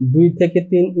 2 থেকে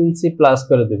 3 ইঞ্চি প্লাস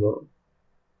করে দেব।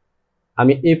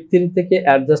 আমি F3 থেকে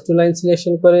অ্যাডজাস্ট টু লাইন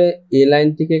সিলেকশন করে এই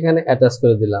লাইনটিকে এখানে অ্যাটাচ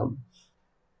করে দিলাম।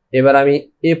 এবার আমি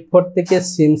F4 থেকে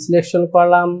সিম সিলেকশন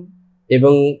করলাম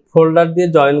এবং ফোল্ডার দিয়ে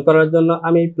জয়েন করার জন্য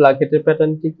আমি প্লাকেটের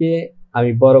প্যাটার্নটিকে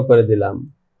আমি বড় করে দিলাম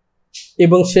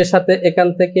এবং সে সাথে এখান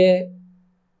থেকে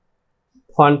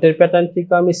ফন্টের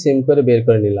প্যাটার্নটিকে আমি সিম করে বের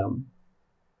করে নিলাম।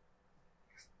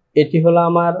 এটি হলো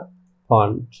আমার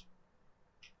ফন্ট।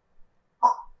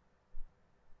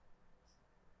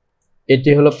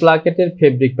 এটি হলো প্লাকেটের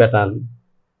ফেব্রিক প্যাটার্ন।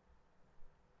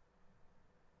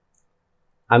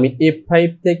 আমি F5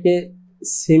 থেকে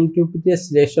সিম টুপিতে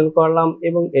সিলেকশন করলাম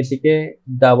এবং এটিকে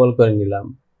ডাবল করে নিলাম।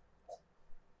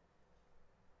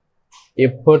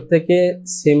 F4 থেকে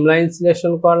সিম লাইন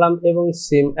সিলেকশন করলাম এবং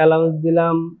সিম অ্যালাউন্স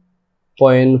দিলাম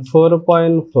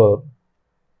 0.4.4।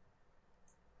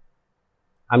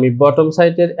 আমি বটম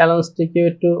সাইডের অ্যালাউন্সটিকে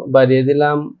একটু বাড়িয়ে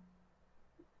দিলাম,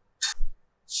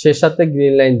 সে সাথে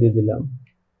গ্রিন লাইন দিয়ে দিলাম।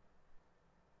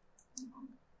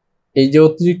 এই যে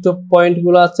অতিরিক্ত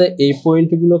পয়েন্টগুলো আছে, এই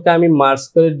পয়েন্টগুলোকে আমি মার্জ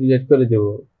করে ডিলিট করে দেব।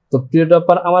 তো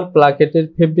প্রিয়ডপার আমার প্লাকেটের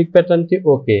ফেব্রিক প্যাটার্নটি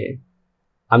ওকে।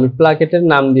 আমি প্লাকেটের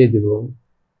নাম দিয়ে দেব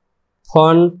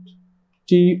ফন্ট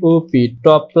TOP,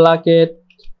 টপ প্লাকেট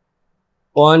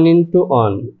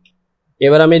 1:1।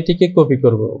 এবার আমি এটিকে কপি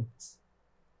করব।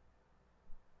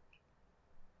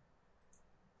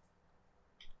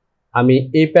 আমি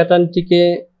এই প্যাটার্নটিকে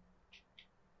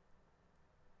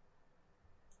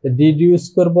রিডিউস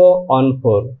করব অন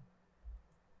 4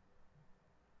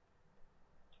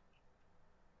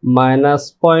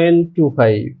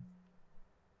 -0.25।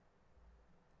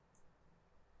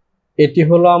 এটি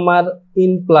হলো আমার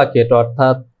ইন প্লাকেট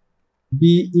অর্থাৎ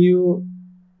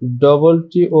BUTTON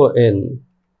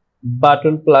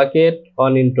বাটন প্লাকেট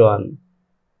 1:1।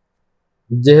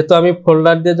 যেহেতু আমি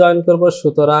ফোল্ডার দিয়ে জয়েন করব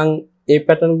সুতরাং এই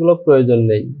প্যাটার্নগুলো প্রয়োজন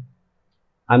নেই।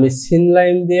 আমি সিন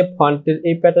লাইন দিয়ে ফন্টের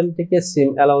এই প্যাটার্নটিকে সিম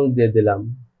অ্যালাউন্স দিয়ে দিলাম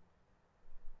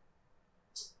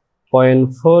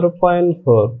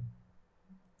 0.4.4।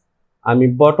 আমি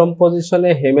বটম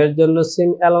পজিশনে হেমের জন্য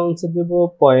সিম অ্যালাউন্স দেব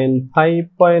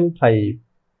 0.5.5।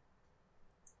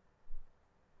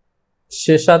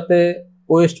 সে সাথে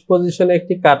ওয়েস্ট পজিশনে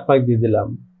একটি কাটমার্ক দিয়ে দিলাম।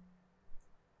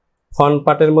 ফন্ট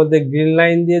পার্টের মধ্যে গ্রিন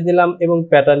লাইন দিয়ে দিলাম এবং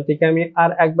প্যাটার্নটিকে আমি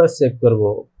আর একবার সেভ করব।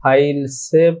 File,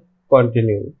 save,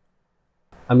 continue.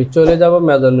 আমি চলে যাব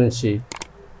মেজারমেন্ট শিট।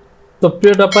 তো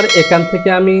প্রিয় টপার, এখান থেকে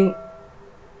আমি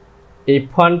এই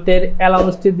ফন্টের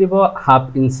অ্যালাউন্সটি দিব 1/2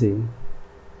 ইঞ্চি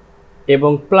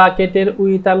এবং প্লাকেটের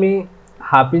উইথ আমি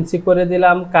 1/2 ইঞ্চি করে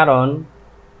দিলাম, কারণ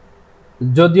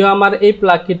যদিও আমার এই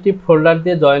প্লাকেটটি ফোল্ডার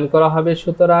দিয়ে জয়েন করা হবে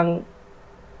সুতরাং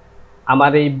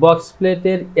আমার এই বক্স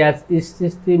প্লেটের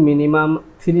HST মিনিমাম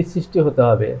 360 হতে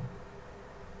হবে,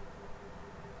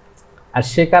 আর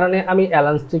সে কারণে আমি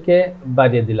অ্যালাউন্সটিকে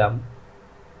বাড়িয়ে দিলাম।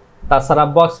 তাছাড়া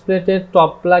বক্স প্লেটের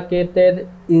টপ প্লাকেটের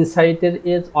ইনসাইডের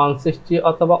এজ 160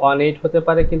 অথবা 18 হতে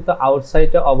পারে, কিন্তু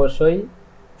আউটসাইডে অবশ্যই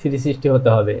 360 হতে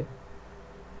হবে,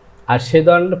 আর সে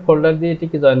ধরনের ফোল্ডার দিয়ে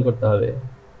এটিকে জয়েন করতে হবে।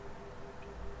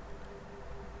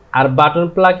 আর বাটন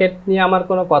প্লাকেট নিয়ে আমার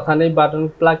কোনো কথা নেই, বাটন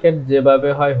প্লাকেট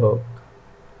যেভাবে হয় হোক।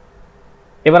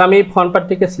 এবার আমি এই ফন্ট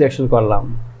পার্টটিকে সিলেকশন করলাম।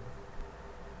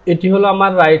 এটি হলো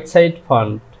আমার রাইট সাইড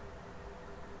ফন্ট।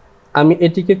 আমি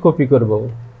এটিকে কপি করব।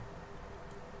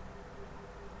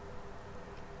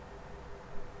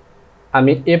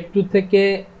 আমি F2 থেকে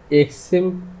এক্সিম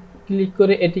ক্লিক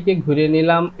করে এটিকে ঘুরিয়ে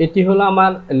নিলাম। এটি হলো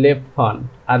আমার লেফট ফন্ট,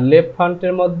 আর লেফট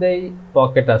ফন্টের মধ্যেই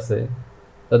পকেট আছে,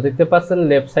 তো দেখতে পাচ্ছেন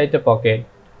লেফট সাইডে পকেট।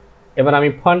 এবার আমি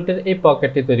ফন্টের এই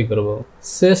পকেটটি তৈরি করব।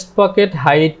 Chest pocket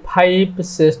height 5,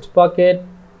 chest pocket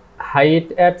height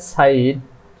at side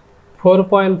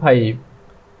 4.5,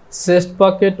 chest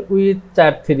pocket with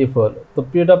 434। তো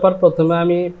প্রিয় টপার, প্রথমে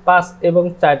আমি 5 এবং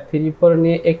 434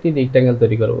 নিয়ে একটি রেক্ট্যাঙ্গেল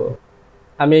তৈরি করব।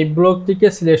 আমি এই ব্লকটিকে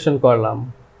সিলেকশন করলাম।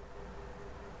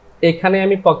 এখানে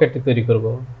আমি পকেটটি তৈরি করব।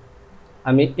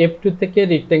 আমি F2 থেকে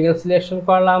রেক্ট্যাঙ্গেল সিলেকশন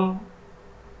করলাম।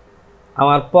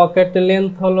 আমার পকেট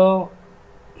লেন্থ হলো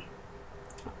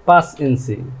 5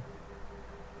 ইঞ্চি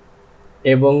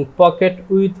এবং পকেট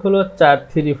উইথ হলো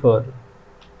 434।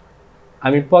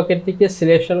 আমি পকেটটিকে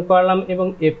সিলেকশন করলাম এবং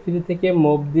F3 থেকে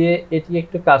মুভ দিয়ে এটি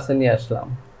একটু কাছে নিয়ে আসলাম।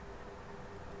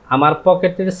 আমার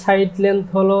পকেটের সাইড লেন্থ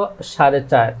হলো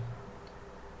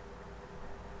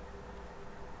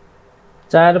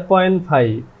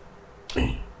 4.5।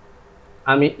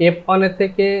 আমি F1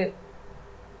 থেকে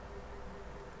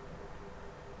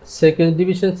সেকেন্ড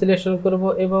ডিভিশন সিলেকশন করব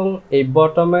এবং এই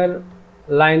বটমের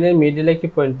লাইনের মিডলে একটি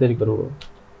পয়েন্ট তৈরি করব।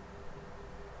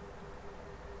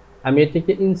 আমি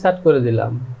এটিকে ইনসার্ট করে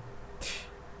দিলাম।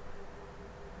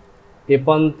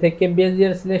 F1 থেকে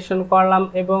বেজিয়ার সিলেকশন করলাম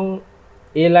এবং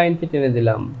এই লাইনটি টেনে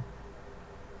দিলাম।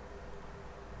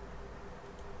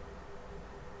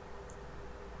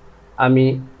 আমি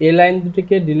এই লাইন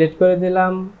দুটিকে ডিলিট করে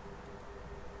দিলাম।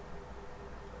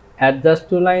 অ্যাডজাস্ট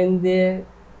টু লাইন দিয়ে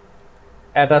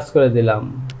অ্যাটাচ করে দিলাম।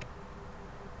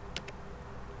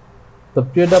 তো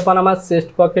প্রিয় টপার, আমার চেস্ট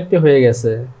পকেটটি হয়ে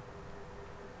গেছে।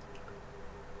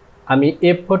 আমি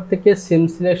F4 থেকে সিম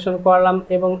সিলেকশন করলাম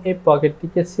এবং এই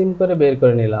পকেটটিকে সিম করে বের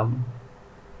করে নিলাম।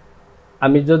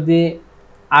 আমি যদি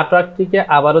আর্টওয়ার্কটিকে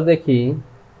আবারও দেখি,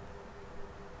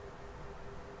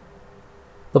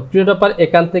 তো প্রিয় টপার,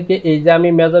 এখান থেকে এই যে আমি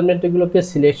মেজারমেন্টগুলোকে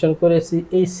সিলেকশন করেছি,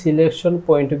 এই সিলেকশন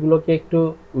পয়েন্টগুলোকে একটু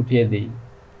উঠিয়ে দিই।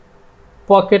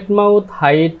 পকেট মাউথ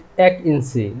হাইট 1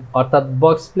 ইঞ্চি, অর্থাৎ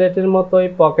বক্স প্লেটের মতোই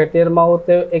পকেটের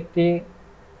মাউথেও একটি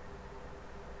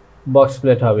বক্স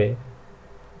প্লেট হবে।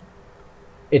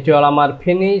 এটি হলো আমার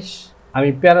ফিনিশ। আমি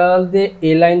প্যারালাল দিয়ে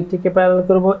এই লাইনটিকে প্যারালাল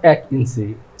করব 1 ইঞ্চি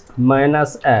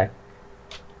 -1।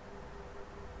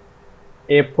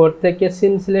 F4 থেকে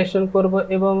সিম সিলেকশন করব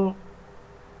এবং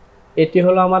এটি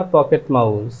হলো আমার পকেট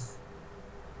মাউস।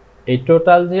 এই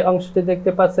টোটাল যে অংশটি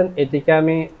দেখতে পাচ্ছেন এটিকে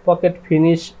আমি পকেট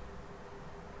ফিনিশ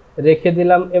রেখে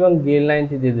দিলাম এবং গ্রিন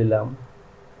লাইনটি দিয়ে দিলাম।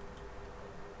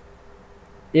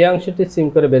 এই অংশটি সিম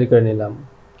করে বের করে নিলাম।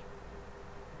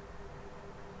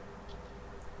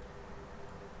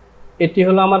 এটি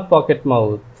হলো আমার পকেট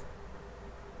মাউথ।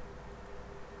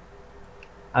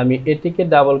 আমি এটিকে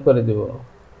ডাবল করে দেব।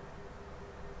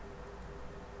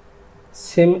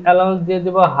 সিম অ্যালাউন্স দিয়ে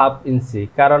দেব 1/2 ইঞ্চি,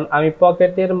 কারণ আমি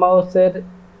পকেটের মাউসের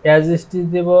এজ স্টিচ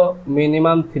দেব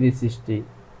মিনিমাম 360,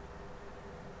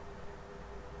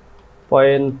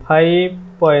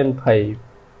 0.5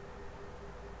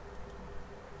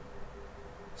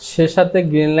 সে সাথে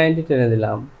গ্রিন লাইনটি টেনে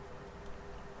দিলাম।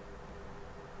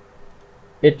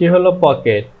 এটি হলো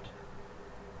পকেট,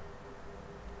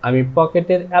 আমি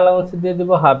পকেটের অ্যালাউন্স দিয়ে দেব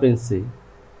 1/2 ইঞ্চি।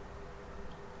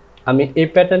 আমি এই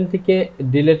প্যাটার্নটিকে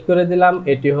ডিলিট করে দিলাম।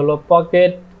 এটি হলো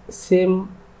পকেট, সিম,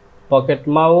 পকেট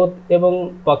মাউথ এবং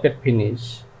পকেট ফিনিশ।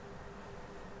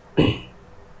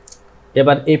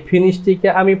 এবার এই ফিনিশটিকে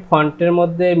আমি ফন্টের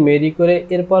মধ্যে মেরি করে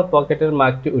এরপর পকেটের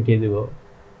মার্কটি উঠিয়ে দেব।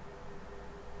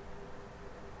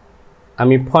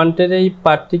 আমি ফন্টের এই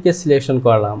পার্টটিকে সিলেকশন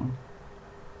করলাম।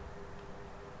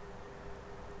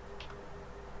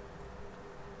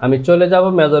 আমি চলে যাব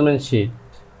measurement sheet.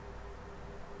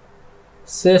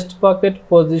 Chest pocket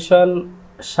position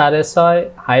 6.5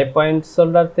 high point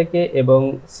shoulder থেকে এবং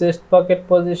chest pocket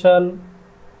position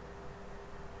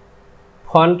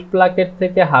front placket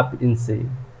থেকে 1/2 ইঞ্চি।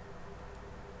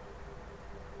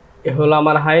 এ হলো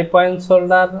আমার হাই পয়েন্ট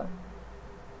শোল্ডার।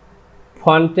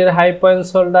 ফ্রন্টের হাই পয়েন্ট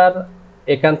শোল্ডার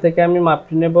এখান থেকে আমি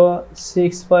মাপটি নেব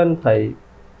 6.5।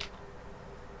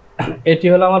 এটি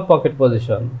হলো আমার পকেট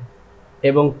পজিশন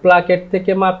এবং প্লাকেট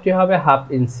থেকে মাপটি হবে 1/2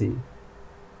 ইঞ্চি।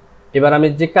 এবার আমি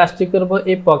যে কাজটি করব,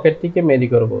 এই পকেটটিকে মেরি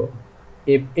করব।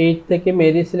 F8 থেকে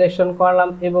মেরি সিলেকশন করলাম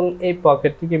এবং এই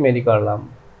পকেটটিকে মেরি করলাম।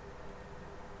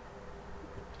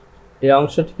 এই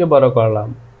অংশটিকে বড় করলাম,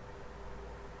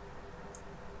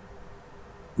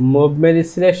 মুভ মেরি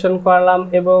সিলেকশন করলাম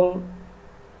এবং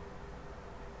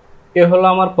এ হলো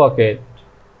আমার পকেট।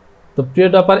 তো প্রিয়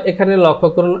টপার, এখানে লক্ষ্য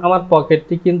করুন আমার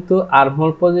পকেটটি কিন্তু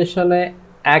আর্মহোল পজিশনে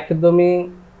একদমই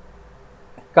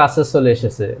কাছে চলে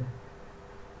এসেছে।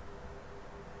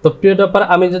 তো প্রিয় টপার,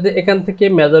 আমি যদি এখান থেকে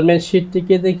মেজারমেন্ট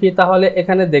শিটটিকে দেখি তাহলে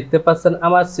এখানে দেখতে পাচ্ছেন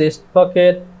আমার chest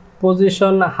pocket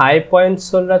position high point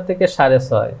shoulder থেকে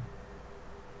 6.5।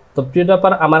 তো প্রিয়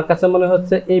টপার, আমার কাছে মনে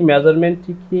হচ্ছে এই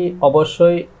মেজারমেন্টটি কি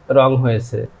অবশ্যই রং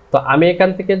হয়েছে। তো আমি এখান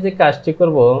থেকে যে কাজটি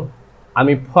করব,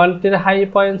 আমি ফ্রন্টের হাই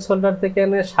পয়েন্ট শোল্ডার থেকে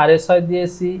 6.5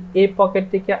 দিয়েছি, এই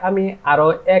পকেটটিকে আমি আরও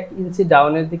 1 ইঞ্চি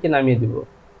ডাউনের দিকে নামিয়ে দিব।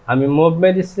 আমি মুভ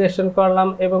মেরি সিলেকশন করলাম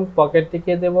এবং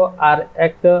পকেটটিকে দেব আর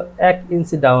 1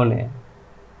 ইঞ্চি ডাউনে।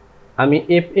 আমি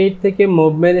F8 থেকে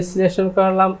মুভ মেরি সিলেকশন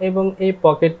করলাম এবং এই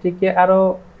পকেটটিকে আরও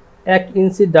 1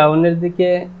 ইঞ্চি ডাউনের দিকে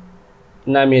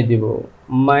নামিয়ে দিব,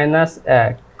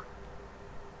 -1।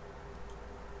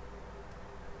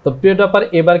 তো প্রিয় টপার,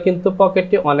 এবার কিন্তু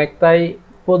পকেটটি অনেকটাই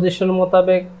পজিশন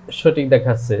মোতাবেক সঠিক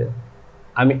দেখাচ্ছে।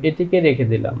 আমি এটিকে রেখে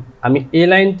দিলাম। আমি এই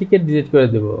লাইনটিকে ডিলিট করে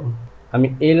দেব। আমি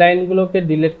এই লাইনগুলোকে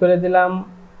ডিলিট করে দিলাম।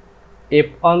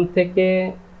 F1 থেকে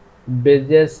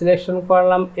বেজিয়ার সিলেকশন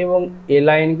করলাম এবং এই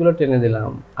লাইনগুলো টেনে দিলাম।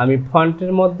 আমি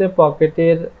ফন্টের মধ্যে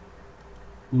পকেটের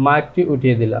মার্কটি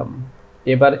উঠিয়ে দিলাম।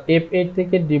 এবার F8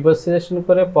 থেকে ডিবোর্স সিলেকশন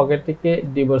করে পকেটটিকে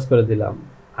ডিবোর্স করে দিলাম।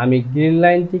 আমি গ্রিন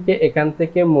লাইনটিকে এখান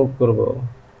থেকে মুভ করব।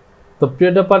 তো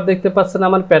প্রিয় টপার, দেখতে পাচ্ছেন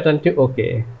আমার প্যাটার্নটি ওকে।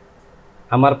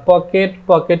 আমার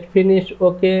পকেট ফিনিশ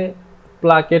ওকে,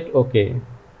 প্লাকেট ওকে।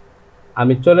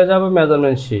 আমি চলে যাব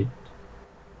মেজারমেন্ট শিট।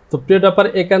 তো প্রিয় টপার,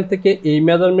 এখান থেকে এই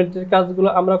মেজারমেন্টের কাজগুলো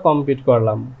আমরা কমপ্লিট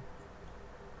করলাম।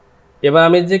 এবার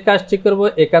আমি যে কাজটি করব,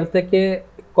 এখান থেকে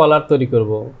কলার তৈরি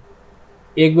করব।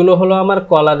 এগুলো হলো আমার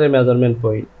কলারের মেজারমেন্ট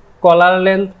পয়েন্ট। কলার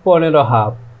লেন্থ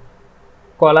 15.5,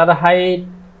 কলার হাইট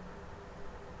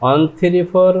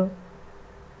 134,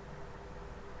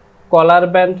 কলার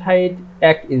ব্যান্ড হাইট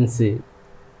 1 ইঞ্চি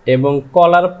এবং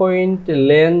কলার পয়েন্ট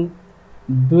লেন্থ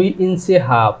 2 ইঞ্চি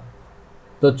হাফ।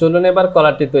 তো চলুন এবার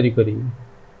কলারটি তৈরি করি।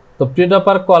 তো প্রিয়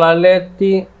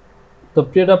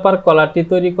টপার, কলারটি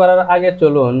তৈরি করার আগে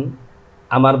চলুন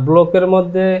আমার ব্লকের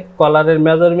মধ্যে কলারের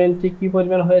মেজারমেন্টটি কি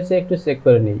পরিমাণ হয়েছে একটু চেক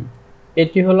করে নিই।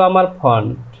 এটি হলো আমার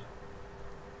ফ্রন্ট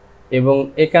এবং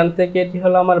এখান থেকে এটি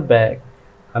হলো আমার ব্যাক।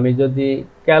 আমি যদি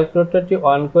ক্যালকুলেটরটি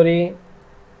অন করি,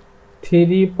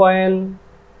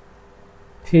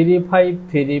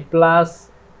 3.353 প্লাস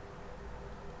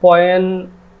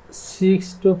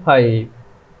 0.625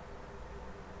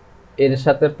 এর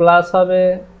সাথে প্লাস হবে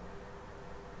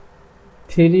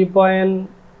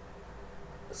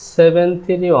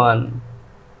 3.731।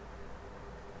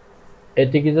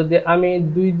 এটিকে যদি আমি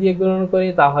 2 দিয়ে গুণন করি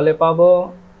তাহলে পাবো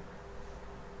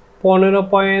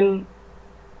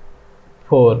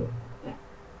 15.4।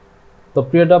 তো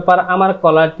প্রিয় টপার, আমার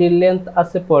কলারটির লেন্থ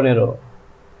আছে 15,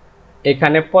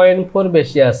 এখানে 0.4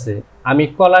 বেশি আছে। আমি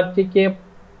কলারটিকে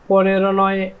 15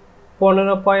 নয়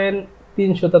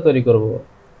 15.3 সুতা তৈরি করব।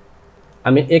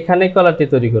 আমি এখানে কলারটি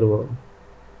তৈরি করব।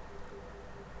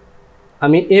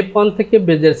 আমি F1 থেকে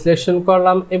বেজের সিলেকশন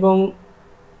করলাম এবং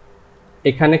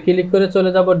এখানে ক্লিক করে চলে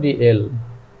যাব ডিএল।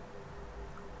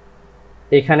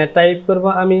 এখানে টাইপ করব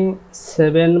আমি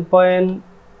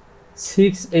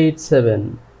 7.687।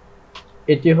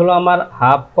 এটি হলো আমার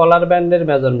হাফ কলার ব্যান্ডের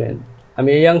মেজারমেন্ট। আমি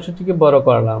এই অংশটিকে বড়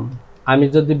করলাম। আমি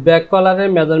যদি ব্যাক কলারের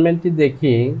মেজারমেন্টটি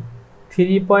দেখি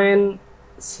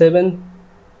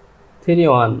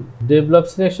 3.731। ডেভেলপ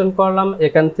সিলেকশন করলাম,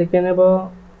 এখান থেকে নেব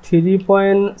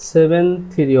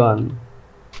 3.731।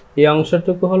 এই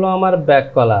অংশটুকু হলো আমার ব্যাক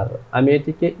কলার। আমি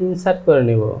এটিকে ইনসার্ট করে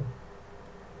নেব।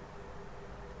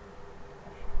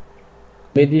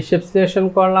 আমি রিশেপ সিলেকশন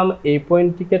করলাম, এই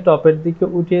পয়েন্টটিকে টপের দিকে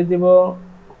উঠিয়ে দিব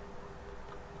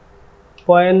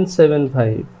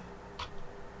 0.75।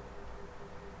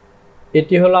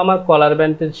 এটি হলো আমার কলার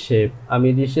ব্যান্ডের শেপ। আমি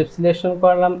রিশেপ সিলেকশন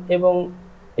করলাম এবং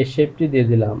এই শেপটি দিয়ে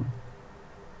দিলাম।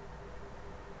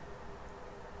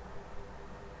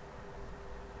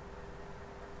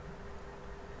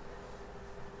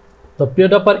 তো প্রিয়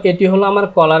টপার, এটি হলো আমার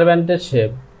কলার ব্যান্ডের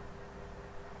শেপ।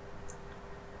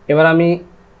 এবার আমি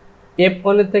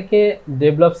F1 থেকে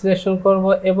ডেভেলপ সিলেকশন করব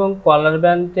এবং কলার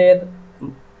ব্যান্ডের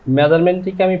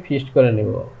মেজারমেন্টটিকে আমি ফিক্সড করে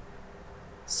নেব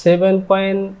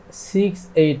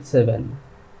 7.687।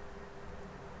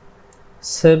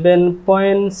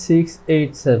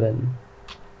 7.687।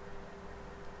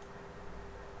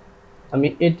 আমি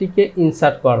এটিকে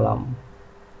ইনসার্ট করলাম,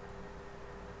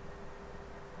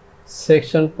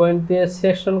 সেকশন পয়েন্ট দিয়ে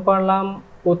সেকশন করলাম।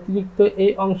 অতিরিক্ত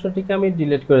এই অংশটিকে আমি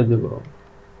ডিলিট করে দেব।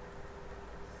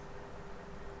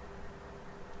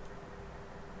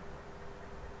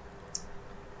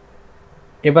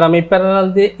 এবার আমি প্যারালাল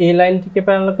দিয়ে এই লাইনটিকে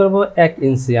প্যারালাল করব 1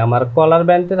 ইঞ্চি। আমার কলার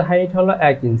ব্যান্ডের হাইট হলো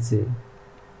 1 ইঞ্চি।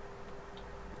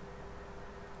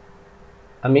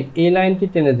 আমি এই লাইনটি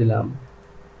টেনে দিলাম।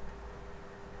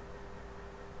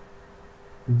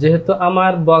 যেহেতু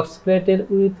আমার বক্স প্লেটের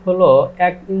উইথ হলো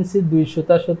 1 ইঞ্চি 2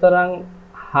 সুতা, সুতরাং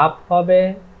হাফ হবে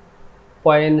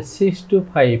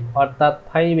 0.625 অর্থাৎ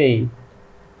 58।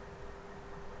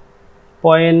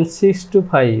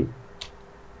 0.625।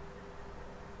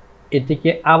 এটিকে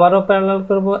আবারও প্যারালাল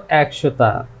করব 1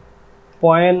 সুতা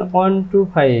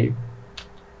 0.125।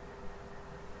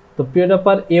 তো প্রিয়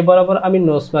টপার, এ বরাবর আমি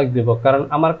নোজ মার্ক দেব, কারণ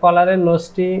আমার কলারের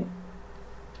নোজটি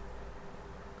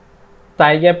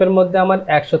টাই গ্যাপের মধ্যে আমার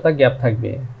 1 সুতা গ্যাপ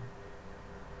থাকবে।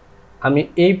 আমি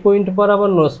এই পয়েন্ট বরাবর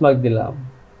নোজ মার্ক দিলাম,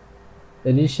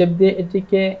 রিশেপ দিয়ে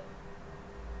এটিকে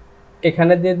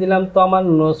এখানে দিয়ে দিলাম। তো আমার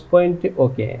নোজ পয়েন্টটি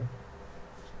ওকে।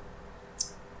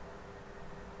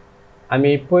 আমি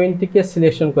এই পয়েন্টটিকে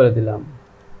সিলেকশন করে দিলাম।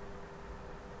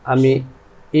 আমি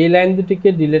এই লাইন দুটিকে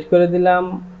ডিলিট করে দিলাম।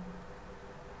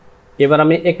 এবার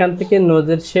আমি এখান থেকে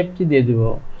নোজের শেপটি দিয়ে দিব।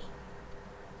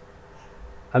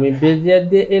 আমি বেজিয়ার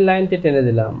দিয়ে এই লাইনটি টেনে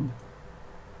দিলাম,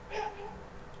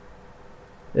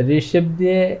 রিশেপ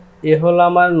দিয়ে এ হলো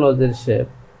আমার নোজের শেপ।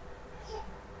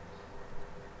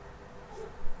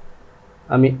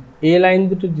 আমি এই লাইন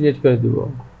দুটো ডিলিট করে দিব,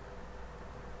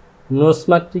 নোজ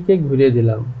মার্কটিকে ঘুরিয়ে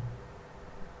দিলাম।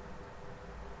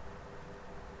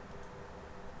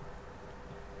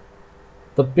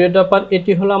 তো প্রিয় টপার,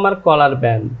 এটি হলো আমার কলার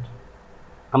ব্যান্ড।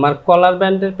 আমার কলার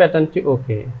ব্যান্ডের প্যাটার্নটি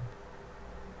ওকে।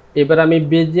 এবার আমি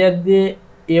বেজিয়ার দিয়ে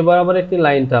এ বরাবর একটি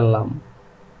লাইন টানলাম,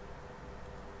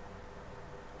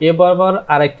 এ বরাবর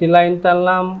আরেকটি লাইন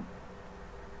টানলাম।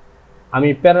 আমি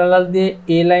প্যারালাল দিয়ে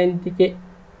এই লাইনটিকে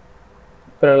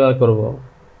প্যারালাল করব।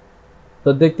 তো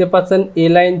দেখতে পাচ্ছেন এই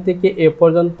লাইন থেকে এ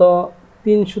পর্যন্ত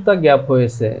 3 সুতা গ্যাপ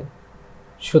হয়েছে,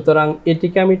 সুতরাং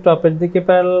এটিকে আমি টপের দিকে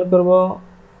প্যারালাল করব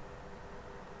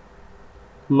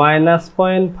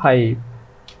 -0.5।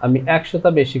 আমি 1 সুতা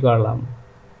বেশি করলাম।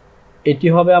 এটি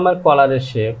হবে আমার কলারের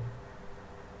শেপ।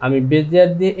 আমি বেজিয়ার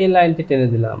দিয়ে এই লাইনটি টেনে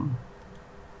দিলাম,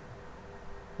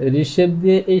 রিশেপ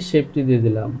দিয়ে এই শেপটি দিয়ে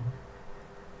দিলাম।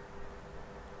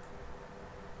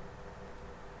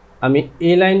 আমি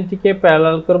এই লাইনটিকে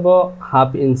প্যারালাল করব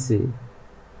 1/2 ইঞ্চি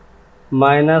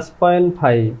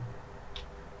 -0.5।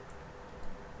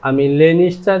 আমি লেন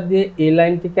স্টার দিয়ে এই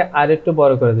লাইনটিকে আরেকটু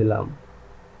বড় করে দিলাম।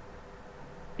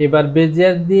 এবার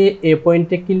বেজিয়ার দিয়ে এ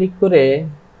পয়েন্টে ক্লিক করে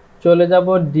চলে যাব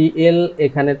ডিএল।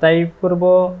 এখানে টাইপ করব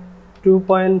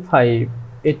 2.5।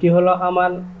 এটি হলো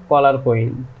আমার কলার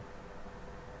পয়েন্ট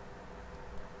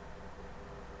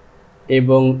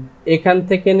এবং এখান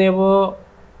থেকে নেব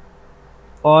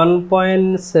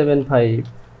 1.75।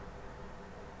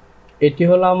 এটি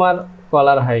হলো আমার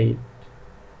কলার হাইট।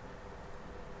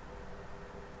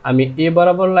 আমি এ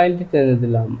বরাবর লাইনটি টেনে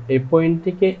দিলাম, এই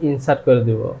পয়েন্টটিকে ইনসার্ট করে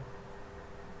দেব।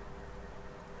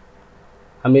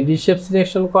 আমি রিশেপ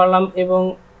সিলেকশন করলাম এবং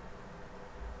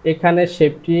এখানে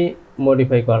শেপটি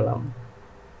মডিফাই করলাম।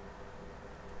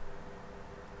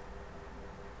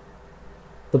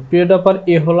 তো প্রিয় ডপার,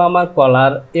 এ হলো আমার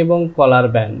কলার এবং কলার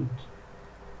ব্যান্ড।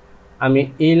 আমি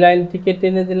এই লাইনটিকে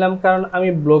টেনে দিলাম কারণ আমি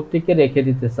ব্লকটিকে রেখে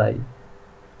দিতে চাই।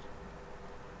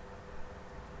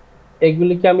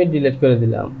 এগুলিকে আমি ডিলিট করে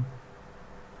দিলাম।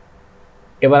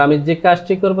 এবার আমি যে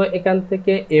কাজটি করব, এখান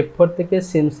থেকে F4 থেকে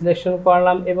সিম সিলেকশন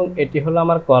করলাম এবং এটি হলো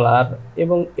আমার কলার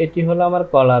এবং এটি হলো আমার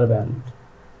কলার ব্যান্ড।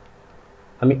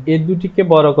 আমি এই দুটিকে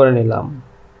বড় করে নিলাম।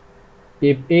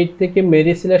 F8 থেকে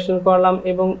মেরি সিলেকশন করলাম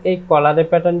এবং এই কলারের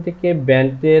প্যাটার্নটিকে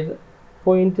ব্যান্ডের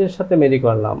পয়েন্টের সাথে মেরি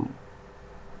করলাম।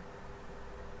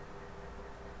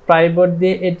 প্রাইবোর্ড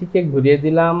দিয়ে এটিকে ঘুরিয়ে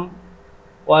দিলাম।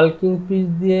 ওয়ার্কিং পিস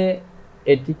দিয়ে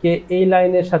এটিকে এই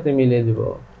লাইনের সাথে মিলিয়ে দিব।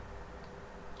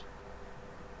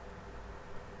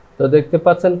 তো দেখতে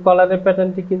পাচ্ছেন কলারের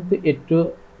প্যাটার্নটি কিন্তু একটু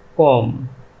কম।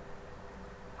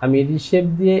 আমি রিশেপ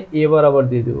দিয়ে এ বরাবর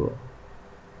দিয়ে দেব।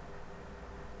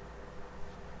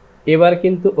 এবার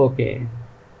কিন্তু ওকে।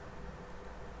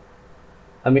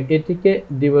 আমি এটিকে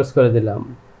ডিভোর্স করে দিলাম।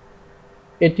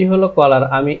 এটি হলো কলার।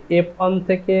 আমি F1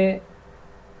 থেকে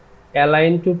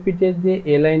অ্যালাইন টু পিটেজ দিয়ে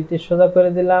এ লাইনটি সোজা করে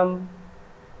দিলাম।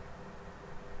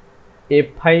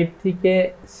 F5 থেকে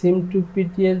সিম টু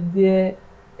পিটিএস দিয়ে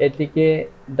এটিকে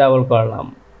ডাবল করলাম।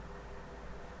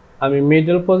 আমি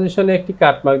মিডল পজিশনে একটি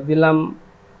কাটমার্ক দিলাম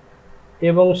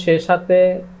এবং সে সাথে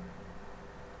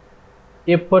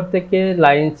F4 থেকে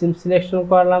লাইন সিম সিলেকশন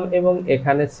করলাম এবং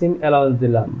এখানে সিম অ্যালাউন্স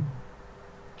দিলাম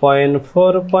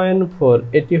 0.4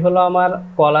 এটি হলো আমার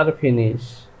কলার ফিনিশ।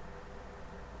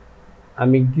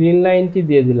 আমি গ্রিন লাইনটি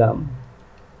দিয়ে দিলাম।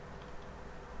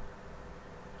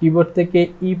 কিবোর্ড থেকে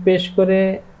ই পেশ করে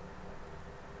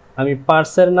আমি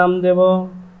পার্সের নাম দেব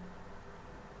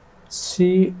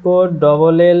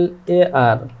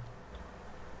COLLAR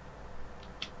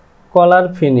কলার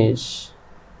ফিনিশ।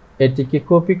 এটিকে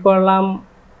কপি করলাম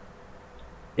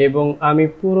এবং আমি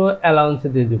পুরো অ্যালাউন্স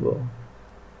দিয়ে দিব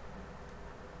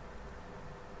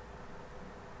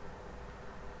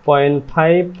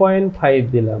 0.5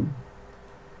 দিলাম।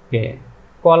 ওকে,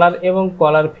 কলার এবং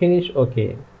কলার ফিনিশ ওকে।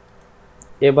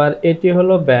 এবার এটি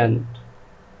হলো ব্যান্ড।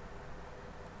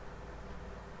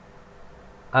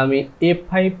 আমি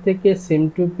F5 থেকে সিম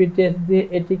টু পিটেস দিয়ে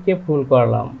এটিকে ফুল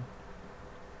করলাম।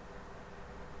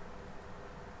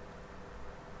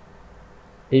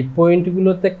 এই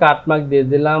পয়েন্টগুলোতে কাটমার্ক দিয়ে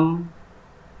দিলাম।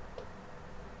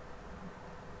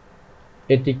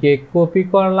 এটিকে কপি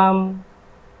করলাম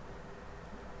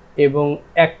এবং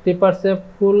 80%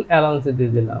 ফুল অ্যালাউন্স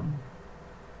দিয়ে দিলাম।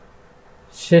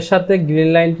 সে সাথে গ্রিন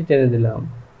লাইনটি টেনে দিলাম।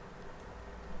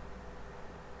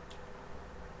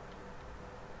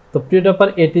 তো প্রিয় ডপার,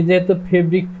 এটি যেহেতু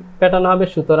ফেব্রিক প্যাটার্ন হবে,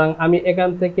 সুতরাং আমি এখান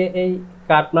থেকে এই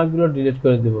কাটমার্কগুলো ডিলিট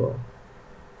করে দেব।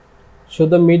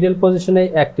 শুধু মিডল পজিশনে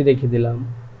একটি রেখে দিলাম।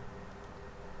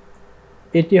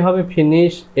 এটি হবে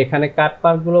ফিনিশ। এখানে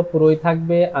কাটমার্কগুলো পুরোই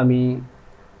থাকবে। আমি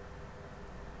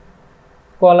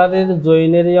কলারের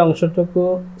জয়েনের এই অংশটুকু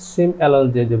সিম অ্যালাউন্স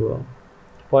দিয়ে দেব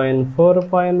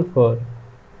 0.4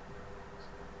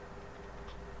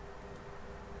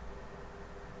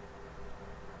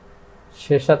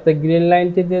 সে সাথে গ্রিন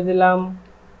লাইনটি দিয়ে দিলাম।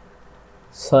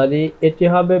 সরি, এটি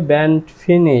হবে ব্যান্ড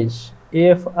ফিনিশ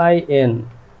FIN।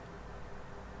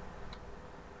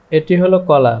 এটি হলো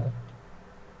কলার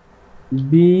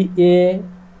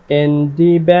BAND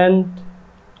ব্যান্ড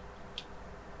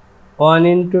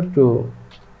 1:2।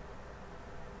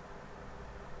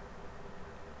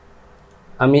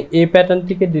 আমি এই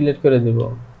প্যাটার্নটিকে ডিলিট করে দেব।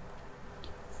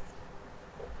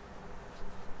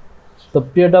 তো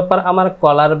প্রিয় ডপার, আমার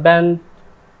কলার ব্যান্ড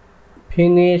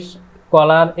ফিনিশ,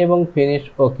 কলার এবং ফিনিশ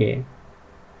ওকে।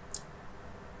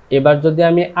 এবার যদি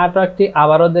আমি আর্টওয়ার্কটি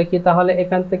আবারও দেখি, তাহলে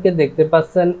এখান থেকে দেখতে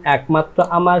পাচ্ছেন একমাত্র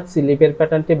আমার স্লিপের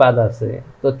প্যাটার্নটি বাদ আছে।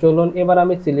 তো চলুন এবার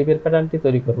আমি স্লিপের প্যাটার্নটি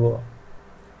তৈরি করব।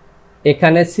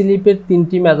 এখানে স্লিপের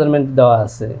 3টি মেজারমেন্ট দেওয়া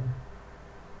আছে।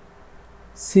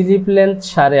 স্লিপ লেন্থ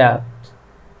 8.5,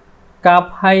 কাপ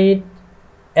হাইট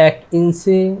 1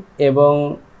 ইঞ্চি এবং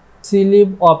স্লিপ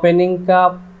ওপেনিং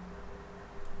কাপ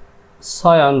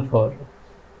 6/4।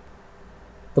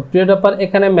 তো প্রিয় ডপার,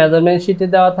 এখানে মেজারমেন্ট শিটে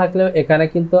দেওয়া থাকলেও এখানে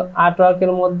কিন্তু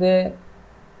আর্টওয়ার্কের মধ্যে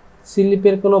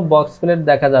স্লিপের কোনো বক্স প্লেট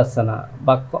দেখা যাচ্ছে না,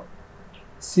 বা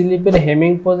স্লিপের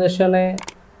হেমিং পজিশনে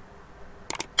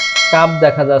কাপ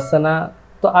দেখা যাচ্ছে না।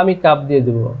 তো আমি কাপ দিয়ে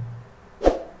দেব।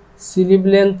 Slip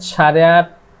length 8.5।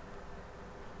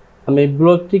 আমি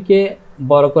ব্লকটিকে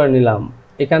বড় করে নিলাম।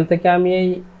 এখান থেকে আমি এই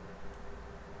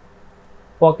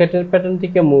পকেটের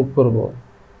প্যাটার্নটিকে মুভ করব।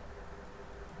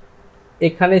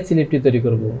 এখানে স্লিপটি তৈরি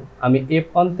করব। আমি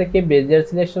F1 থেকে বেজিয়ার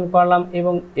সিলেকশন করলাম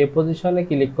এবং এ পজিশনে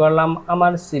ক্লিক করলাম।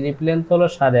 আমার স্লিপ লেন্থ হলো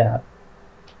 8.5,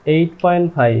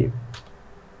 8.5।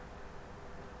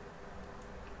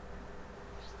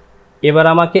 এবার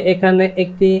আমাকে এখানে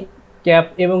একটি ক্যাপ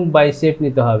এবং বাইসেপ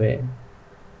নিতে হবে।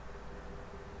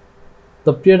 তো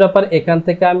প্রিয় ডপার, এখান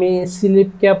থেকে আমি স্লিপ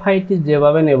ক্যাপ হাইটটি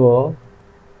যেভাবে নেব,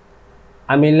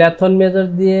 আমি ল্যাথন মেজার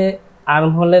দিয়ে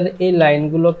আর্মহোলের এই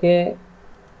লাইনগুলোকে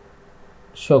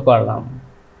শো করলাম।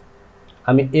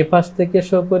 আমি এ পাশ থেকে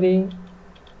শো করি।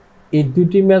 এই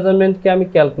দুটি মেজারমেন্টকে আমি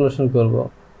ক্যালকুলেশন করব।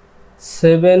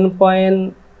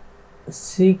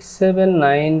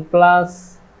 7.679 প্লাস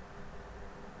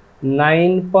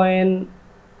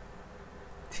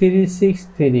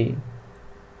 9.363,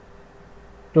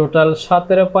 টোটাল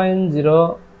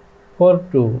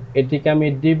 17.042। এটিকে আমি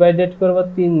ডিভাইডেড করব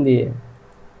 3 দিয়ে,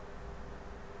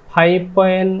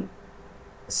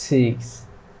 5.6।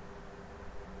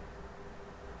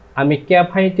 আমি ক্যাপ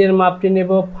হাইটের মাপটি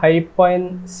নেব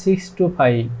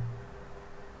 5.625,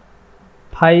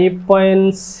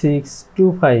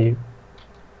 5.625।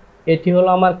 এটি হলো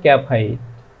আমার ক্যাপ হাইট।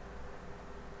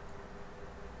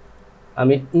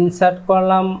 আমি ইনসার্ট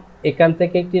করলাম, এখান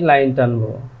থেকে একটি লাইন টানব,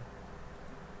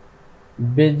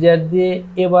 বেজিয়ার দিয়ে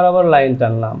এবার আবার লাইন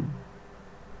টানলাম।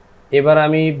 এবার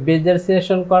আমি বেজিয়ার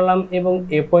সিলেকশন করলাম এবং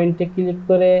এ পয়েন্টে ক্লিক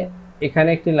করে এখানে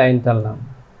একটি লাইন টানলাম।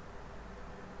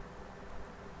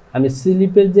 আমি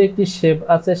স্লিপের যে একটি শেপ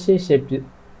আছে সেই শেপটি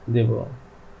দেব।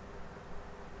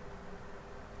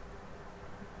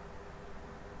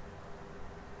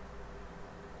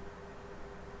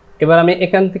 এবার আমি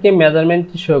এখান থেকে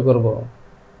মেজারমেন্টটি শো করব।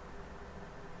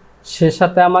 সে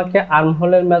সাথে আমাকে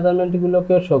আর্মহোলের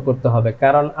মেজারমেন্টগুলোকেও শো করতে হবে,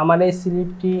 কারণ আমার এই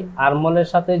স্লিপটি আর্মহোলের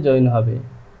সাথে জয়েন হবে।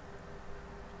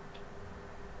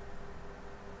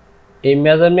 এই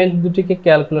মেজারমেন্ট দুটিকে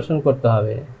ক্যালকুলেশন করতে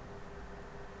হবে।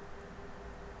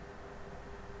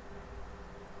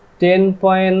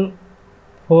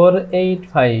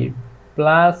 10.485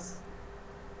 প্লাস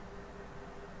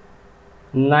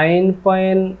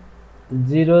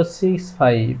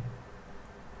 9.065,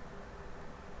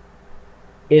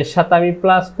 এর সাথে আমি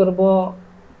প্লাস করব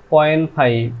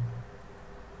 0.5।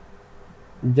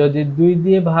 যদি 2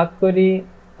 দিয়ে ভাগ করি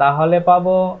তাহলে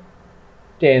পাবো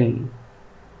 10।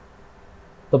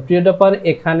 তো প্রিয় ডপার,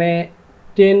 এখানে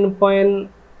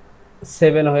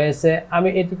 10.7 হয়েছে। আমি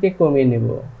এটিকে কমিয়ে নেব।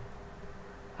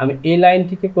 আমি এই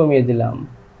লাইনটিকে কমিয়ে দিলাম।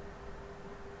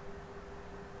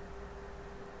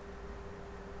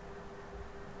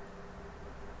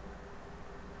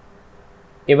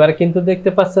 এবার কিন্তু দেখতে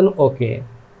পাচ্ছেন ওকে।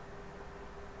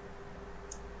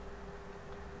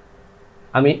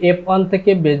 আমি F1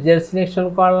 থেকে বেজিয়ার সিলেকশন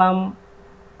করলাম।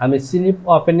 আমি স্লিপ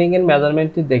ওপেনিং এর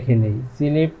মেজারমেন্টটি দেখে নিই।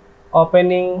 স্লিপ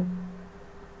ওপেনিং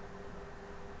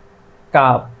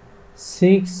কাপ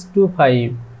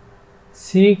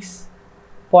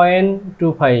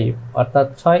 6.25 অর্থাৎ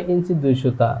 6 ইঞ্চি 2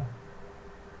 সুতা।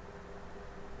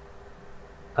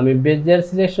 আমি বেজিয়ার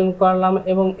সিলেকশন করলাম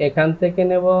এবং এখান থেকে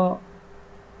নেব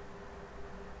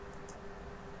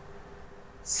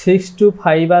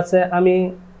 625 আছে, আমি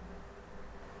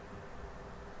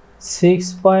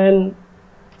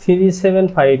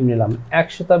 6.375 নিলাম, 1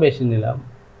 সুতা বেশি নিলাম।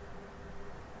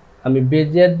 আমি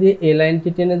বেজিয়ার দিয়ে এই লাইনটি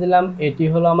টেনে দিলাম। এটি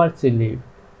হলো আমার স্লিপ।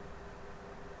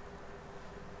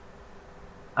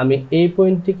 আমি এই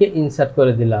পয়েন্টটিকে ইনসার্ট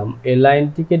করে দিলাম, এই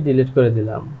লাইনটিকে ডিলিট করে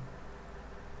দিলাম।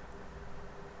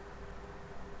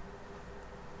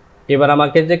 এবার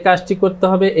আমাকে যে কাজটি করতে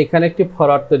হবে, এখানে একটি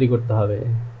ফরওয়ার্ড তৈরি করতে হবে।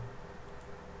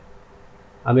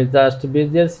 আমি জাস্ট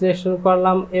বেজিয়ার সিলেকশন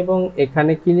করলাম এবং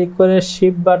এখানে ক্লিক করে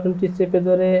শিফট বাটনটি চেপে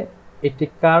ধরে একটি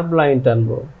কার্ভ লাইন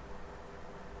টানবো।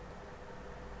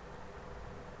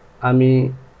 আমি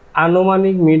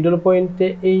আনুমানিক মিডল পয়েন্টে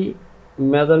এই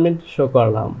মেজারমেন্ট শো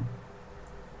করলাম।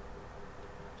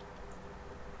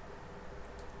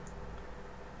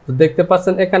 তো দেখতে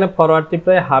পাচ্ছেন এখানে ফরওয়ার্ডটি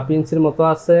প্রায় 1/2 ইঞ্চির মতো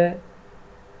আছে।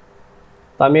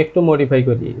 তো আমি একটু মডিফাই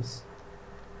করি।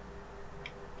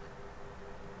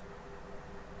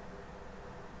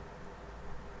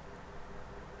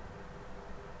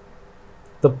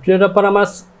 তো প্রিয় ডপার, আমার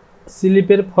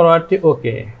স্লিপের ফরওয়ার্ডটি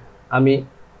ওকে। আমি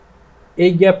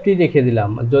এই গ্যাপটি রেখে দিলাম।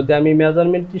 যদি আমি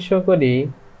মেজারমেন্টটি শো করি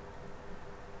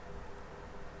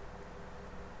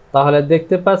তাহলে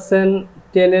দেখতে পাচ্ছেন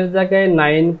 10 এর জায়গায়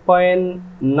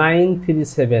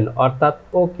 9.937 অর্থাৎ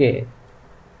ওকে।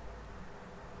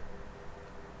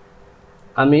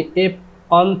 আমি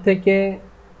F1 থেকে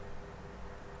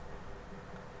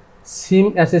সিম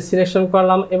অ্যাসেস সিলেকশন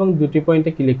করলাম এবং দুটি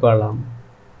পয়েন্টে ক্লিক করলাম।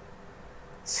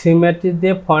 সিমেট্রি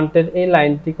দিয়ে ফন্টের এই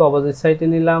লাইনটিকে অপোজিট সাইডে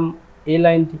নিলাম, এই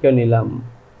লাইনটিকেও নিলাম।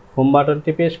 হোম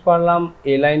বাটনটি প্রেস করলাম,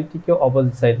 এই লাইনটিকেও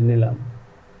অপোজিট সাইডে নিলাম।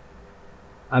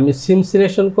 আমি সিম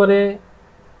সিলেকশন করে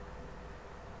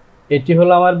এটি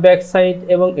হলো আমার ব্যাক সাইড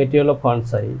এবং এটি হলো ফ্রন্ট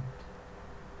সাইড।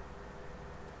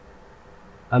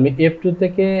 আমি F2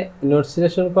 থেকে নোট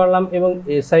সিলেকশন করলাম এবং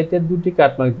এ সাইডে দুটি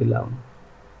কাটমার্ক দিলাম,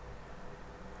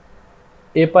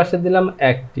 এ পাশে দিলাম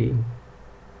একটি।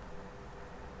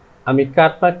 আমি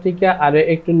কাটমার্কটিকে আরো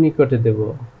একটু নিকটে দেব।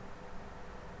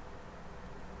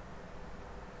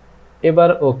 এবার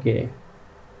ওকে।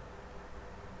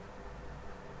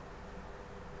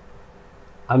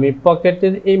 আমি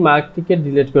পকেটের এই মার্কটিকে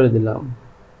ডিলিট করে দিলাম।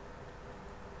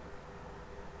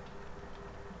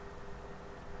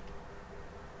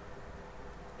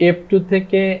 F2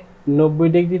 থেকে 90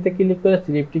 ডিগ্রিতে ক্লিক করে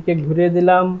স্লিপটিকে ঘুরিয়ে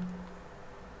দিলাম।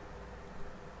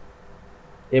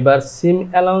 এবার সিম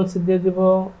অ্যালাউন্স দিয়ে দিব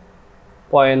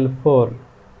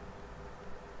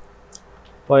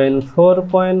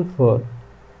 0.4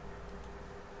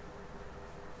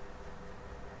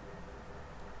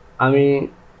 আমি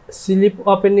স্লিপ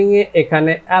ওপেনিংয়ে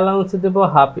এখানে অ্যালাউন্স দেব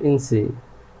 1/2 ইঞ্চি,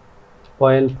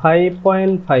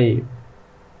 0.5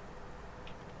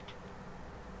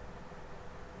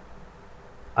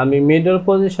 আমি মিডল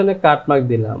পজিশনে কাটমার্ক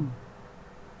দিলাম।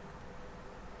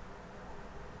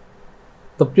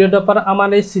 তো প্রিয় ডপার, আমার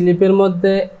এই স্লিপের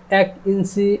মধ্যে 1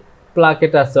 ইঞ্চি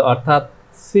প্লাকেট আছে, অর্থাৎ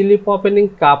স্লিপ ওপেনিং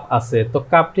কাপ আছে। তো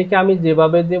কাপটিকে আমি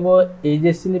যেভাবে দেব, এই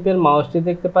যে স্লিপের মাউসটি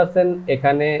দেখতে পাচ্ছেন,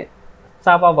 এখানে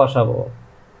চাপা বসাবো।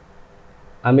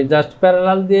 আমি জাস্ট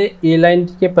প্যারালাল দিয়ে এই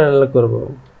লাইনটিকে প্যারালাল করব।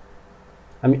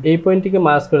 আমি এই পয়েন্টটিকে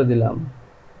মার্জ করে দিলাম,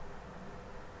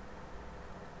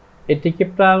 এটিকে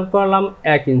প্যারালাল করলাম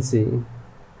 1 ইঞ্চি,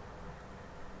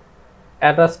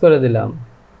 অ্যাটাচ করে দিলাম।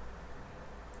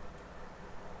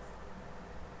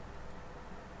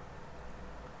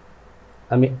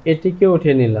 আমি এটিকে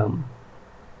উঠিয়ে নিলাম।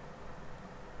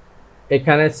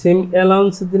 এখানে সিম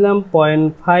অ্যালাউন্স দিলাম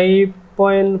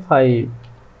 0.5।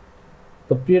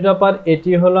 তো প্রিয় ডপার,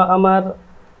 এটি হলো আমার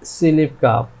স্লিপ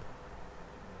কাপ।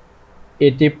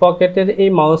 এটি পকেটের এই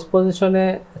মাউস পজিশনে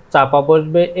চাপা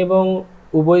বসবে এবং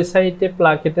উভয় সাইডে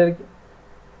প্লাকেটের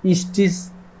স্টিচ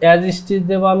স্টিচ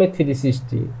দেব আমি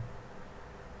 360।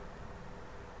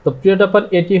 তো প্রিয় ডপার,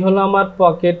 এটি হলো আমার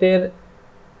পকেটের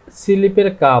স্লিপের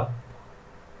কাপ।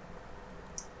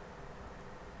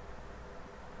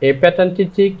 এই প্যাটার্নটি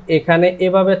ঠিক এখানে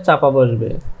এভাবে চাপা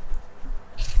বসবে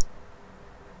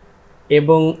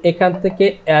এবং এখান থেকে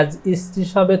স্টিচ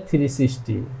হবে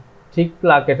 360, ঠিক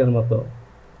প্লাকেটের মতো।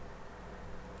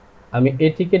 আমি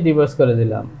এটিকে ডিভোর্স করে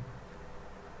দিলাম।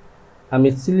 আমি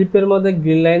স্লিপের মধ্যে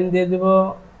গ্রিন লাইন দিয়ে দেব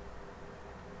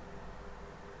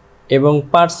এবং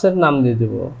পার্টসের নাম দিয়ে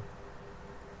দেব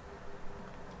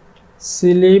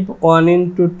স্লিপ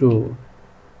 1:2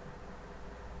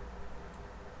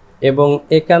 এবং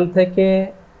এখান থেকে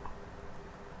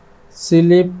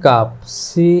স্লিপ কাপ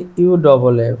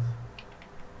CUFF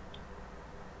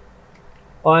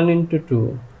 1:2।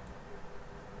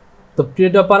 তো প্রিয়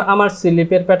ডপার, আমার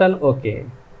স্লিপের প্যাটার্ন ওকে।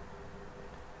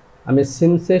 আমি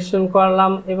সিম সেকশন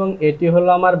করলাম এবং এটি হলো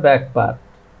আমার ব্যাক পার্ট।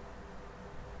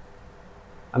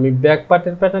 আমি ব্যাক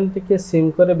পার্টের প্যাটার্নটিকে সিম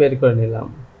করে বের করে নিলাম।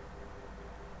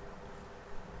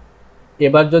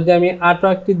 এবার যদি আমি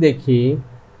আর্টওয়ার্কটি দেখি,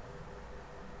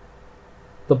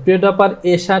 তো প্রিয় ডপার,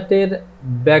 এই শার্টের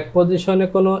ব্যাক পজিশনে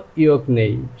কোনো ইয়োক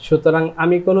নেই, সুতরাং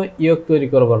আমি কোনো ইয়োক তৈরি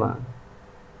করব না।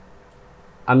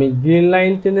 আমি গ্রিন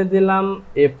লাইন টেনে দিলাম,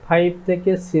 F5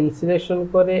 থেকে সিম সিলেকশন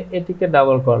করে এটিকে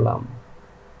ডাবল করলাম।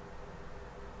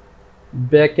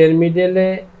 ব্যাকের মিডলে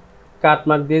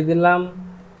কাটমার্ক দিয়ে দিলাম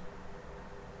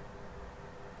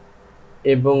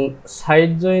এবং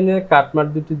সাইড জয়েনের কাটমার্ক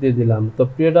দুটি দিয়ে দিলাম। তো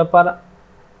প্রিয় ডপার,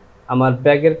 আমার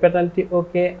ব্যাগের প্যাটার্নটি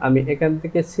ওকে। আমি এখান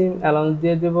থেকে সিম অ্যালাউন্স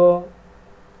দিয়ে দেব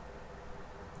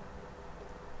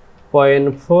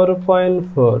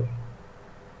 0.4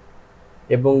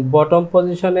 এবং বটম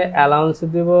পজিশনে অ্যালাউন্স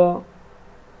দেব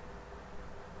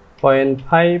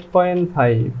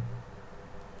 0.5।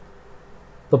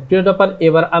 তো প্রিয় ডপার,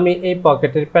 এবার আমি এই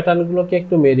পকেটের প্যাটার্নগুলোকে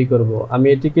একটু মেরি করব। আমি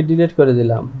এটিকে ডিলিট করে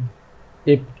দিলাম।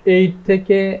 F8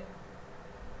 থেকে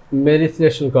মেরি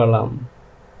সিলেকশন করলাম।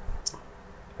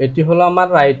 এটি হলো আমার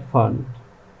রাইট ফ্রন্ট,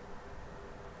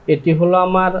 এটি হলো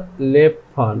আমার লেফট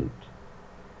ফ্রন্ট,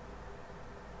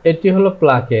 এটি হলো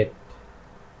প্লাকেট,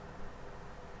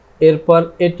 এরপর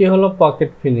এটি হলো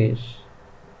পকেট ফিনিশ।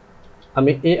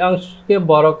 আমি এই অংশকে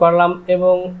বড় করলাম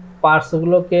এবং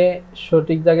পার্টসগুলোকে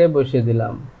সঠিক জায়গায় বসিয়ে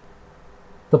দিলাম।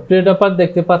 তো প্রিয় ডপার,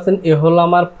 দেখতে পাচ্ছেন এ হলো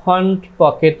আমার ফ্রন্ট,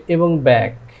 পকেট এবং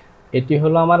ব্যাক। এটি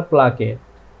হলো আমার প্লাকেট।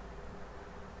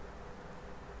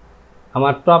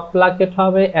 আমার টপ প্লাকেট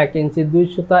হবে 1 ইঞ্চি 2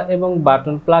 সুতা এবং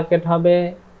বাটন প্লাকেট হবে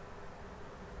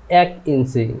 1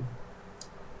 ইঞ্চি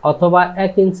অথবা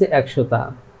 1 ইঞ্চি 1 সুতা।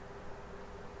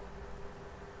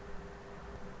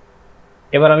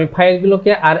 এবার আমি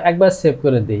ফাইলগুলোকে আর একবার সেভ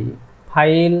করে দিই।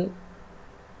 File,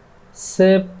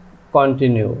 save,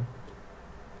 continue.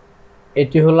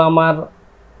 এটি হলো আমার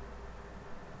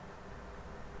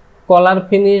কলার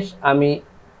ফিনিশ, আমি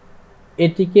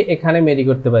এটিকে এখানে মেরি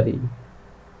করতে পারি।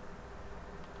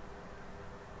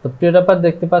 তো প্রিয় ব্যাপার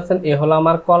দেখতে পাচ্ছেন এ হলো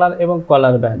আমার কলার এবং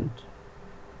কলার ব্যান্ড,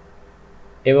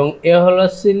 এবং এ হলো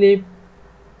স্লিপ,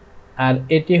 আর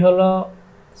এটি হলো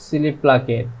স্লিপ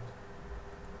প্লাকেট।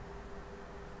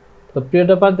 তো প্রিয়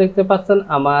ব্যাপার দেখতে পাচ্ছেন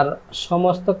আমার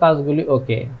সমস্ত কাজগুলি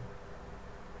ওকে।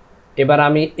 এবার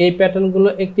আমি এই প্যাটার্নগুলো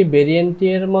একটি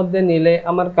ভেরিয়েন্টের মধ্যে নিলে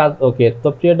আমার কাজ ওকে। তো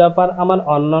প্রিয় ব্যাপার আমার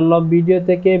অন্যান্য ভিডিও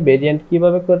থেকে ভেরিয়েন্ট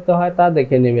কিভাবে করতে হয় তা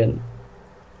দেখে নেবেন।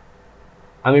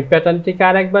 আমি প্যাটার্নটিকে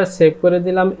আরেকবার সেভ করে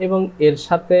দিলাম এবং এর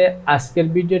সাথে আজকের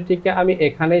ভিডিওটিকে আমি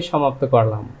এখানেই সমাপ্ত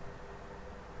করলাম।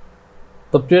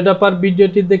 তো প্রিয় ব্যাপার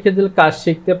ভিডিওটি দেখে যদি কাজ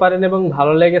শিখতে পারেন এবং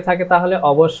ভালো লেগে থাকে তাহলে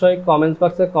অবশ্যই কমেন্টস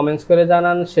বক্সে কমেন্টস করে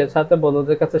জানান, সে সাথে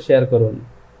বন্ধুদের কাছে শেয়ার করুন,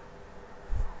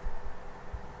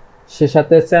 সে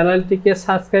সাথে চ্যানেলটিকে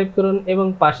সাবস্ক্রাইব করুন এবং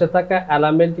পাশে থাকা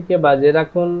অ্যালার্ম বেলটিকে বাজিয়ে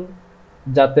রাখুন,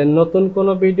 যাতে নতুন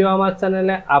কোনো ভিডিও আমার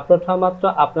চ্যানেলে আপলোড হওয়া মাত্র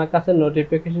আপনার কাছে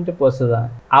নোটিফিকেশনটি পৌঁছে যায়।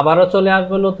 আবারও চলে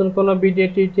আসবো নতুন কোনো ভিডিও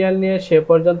টিউটোরিয়াল নিয়ে, সে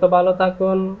পর্যন্ত ভালো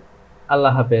থাকুন।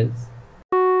 আল্লাহ হাফেজ।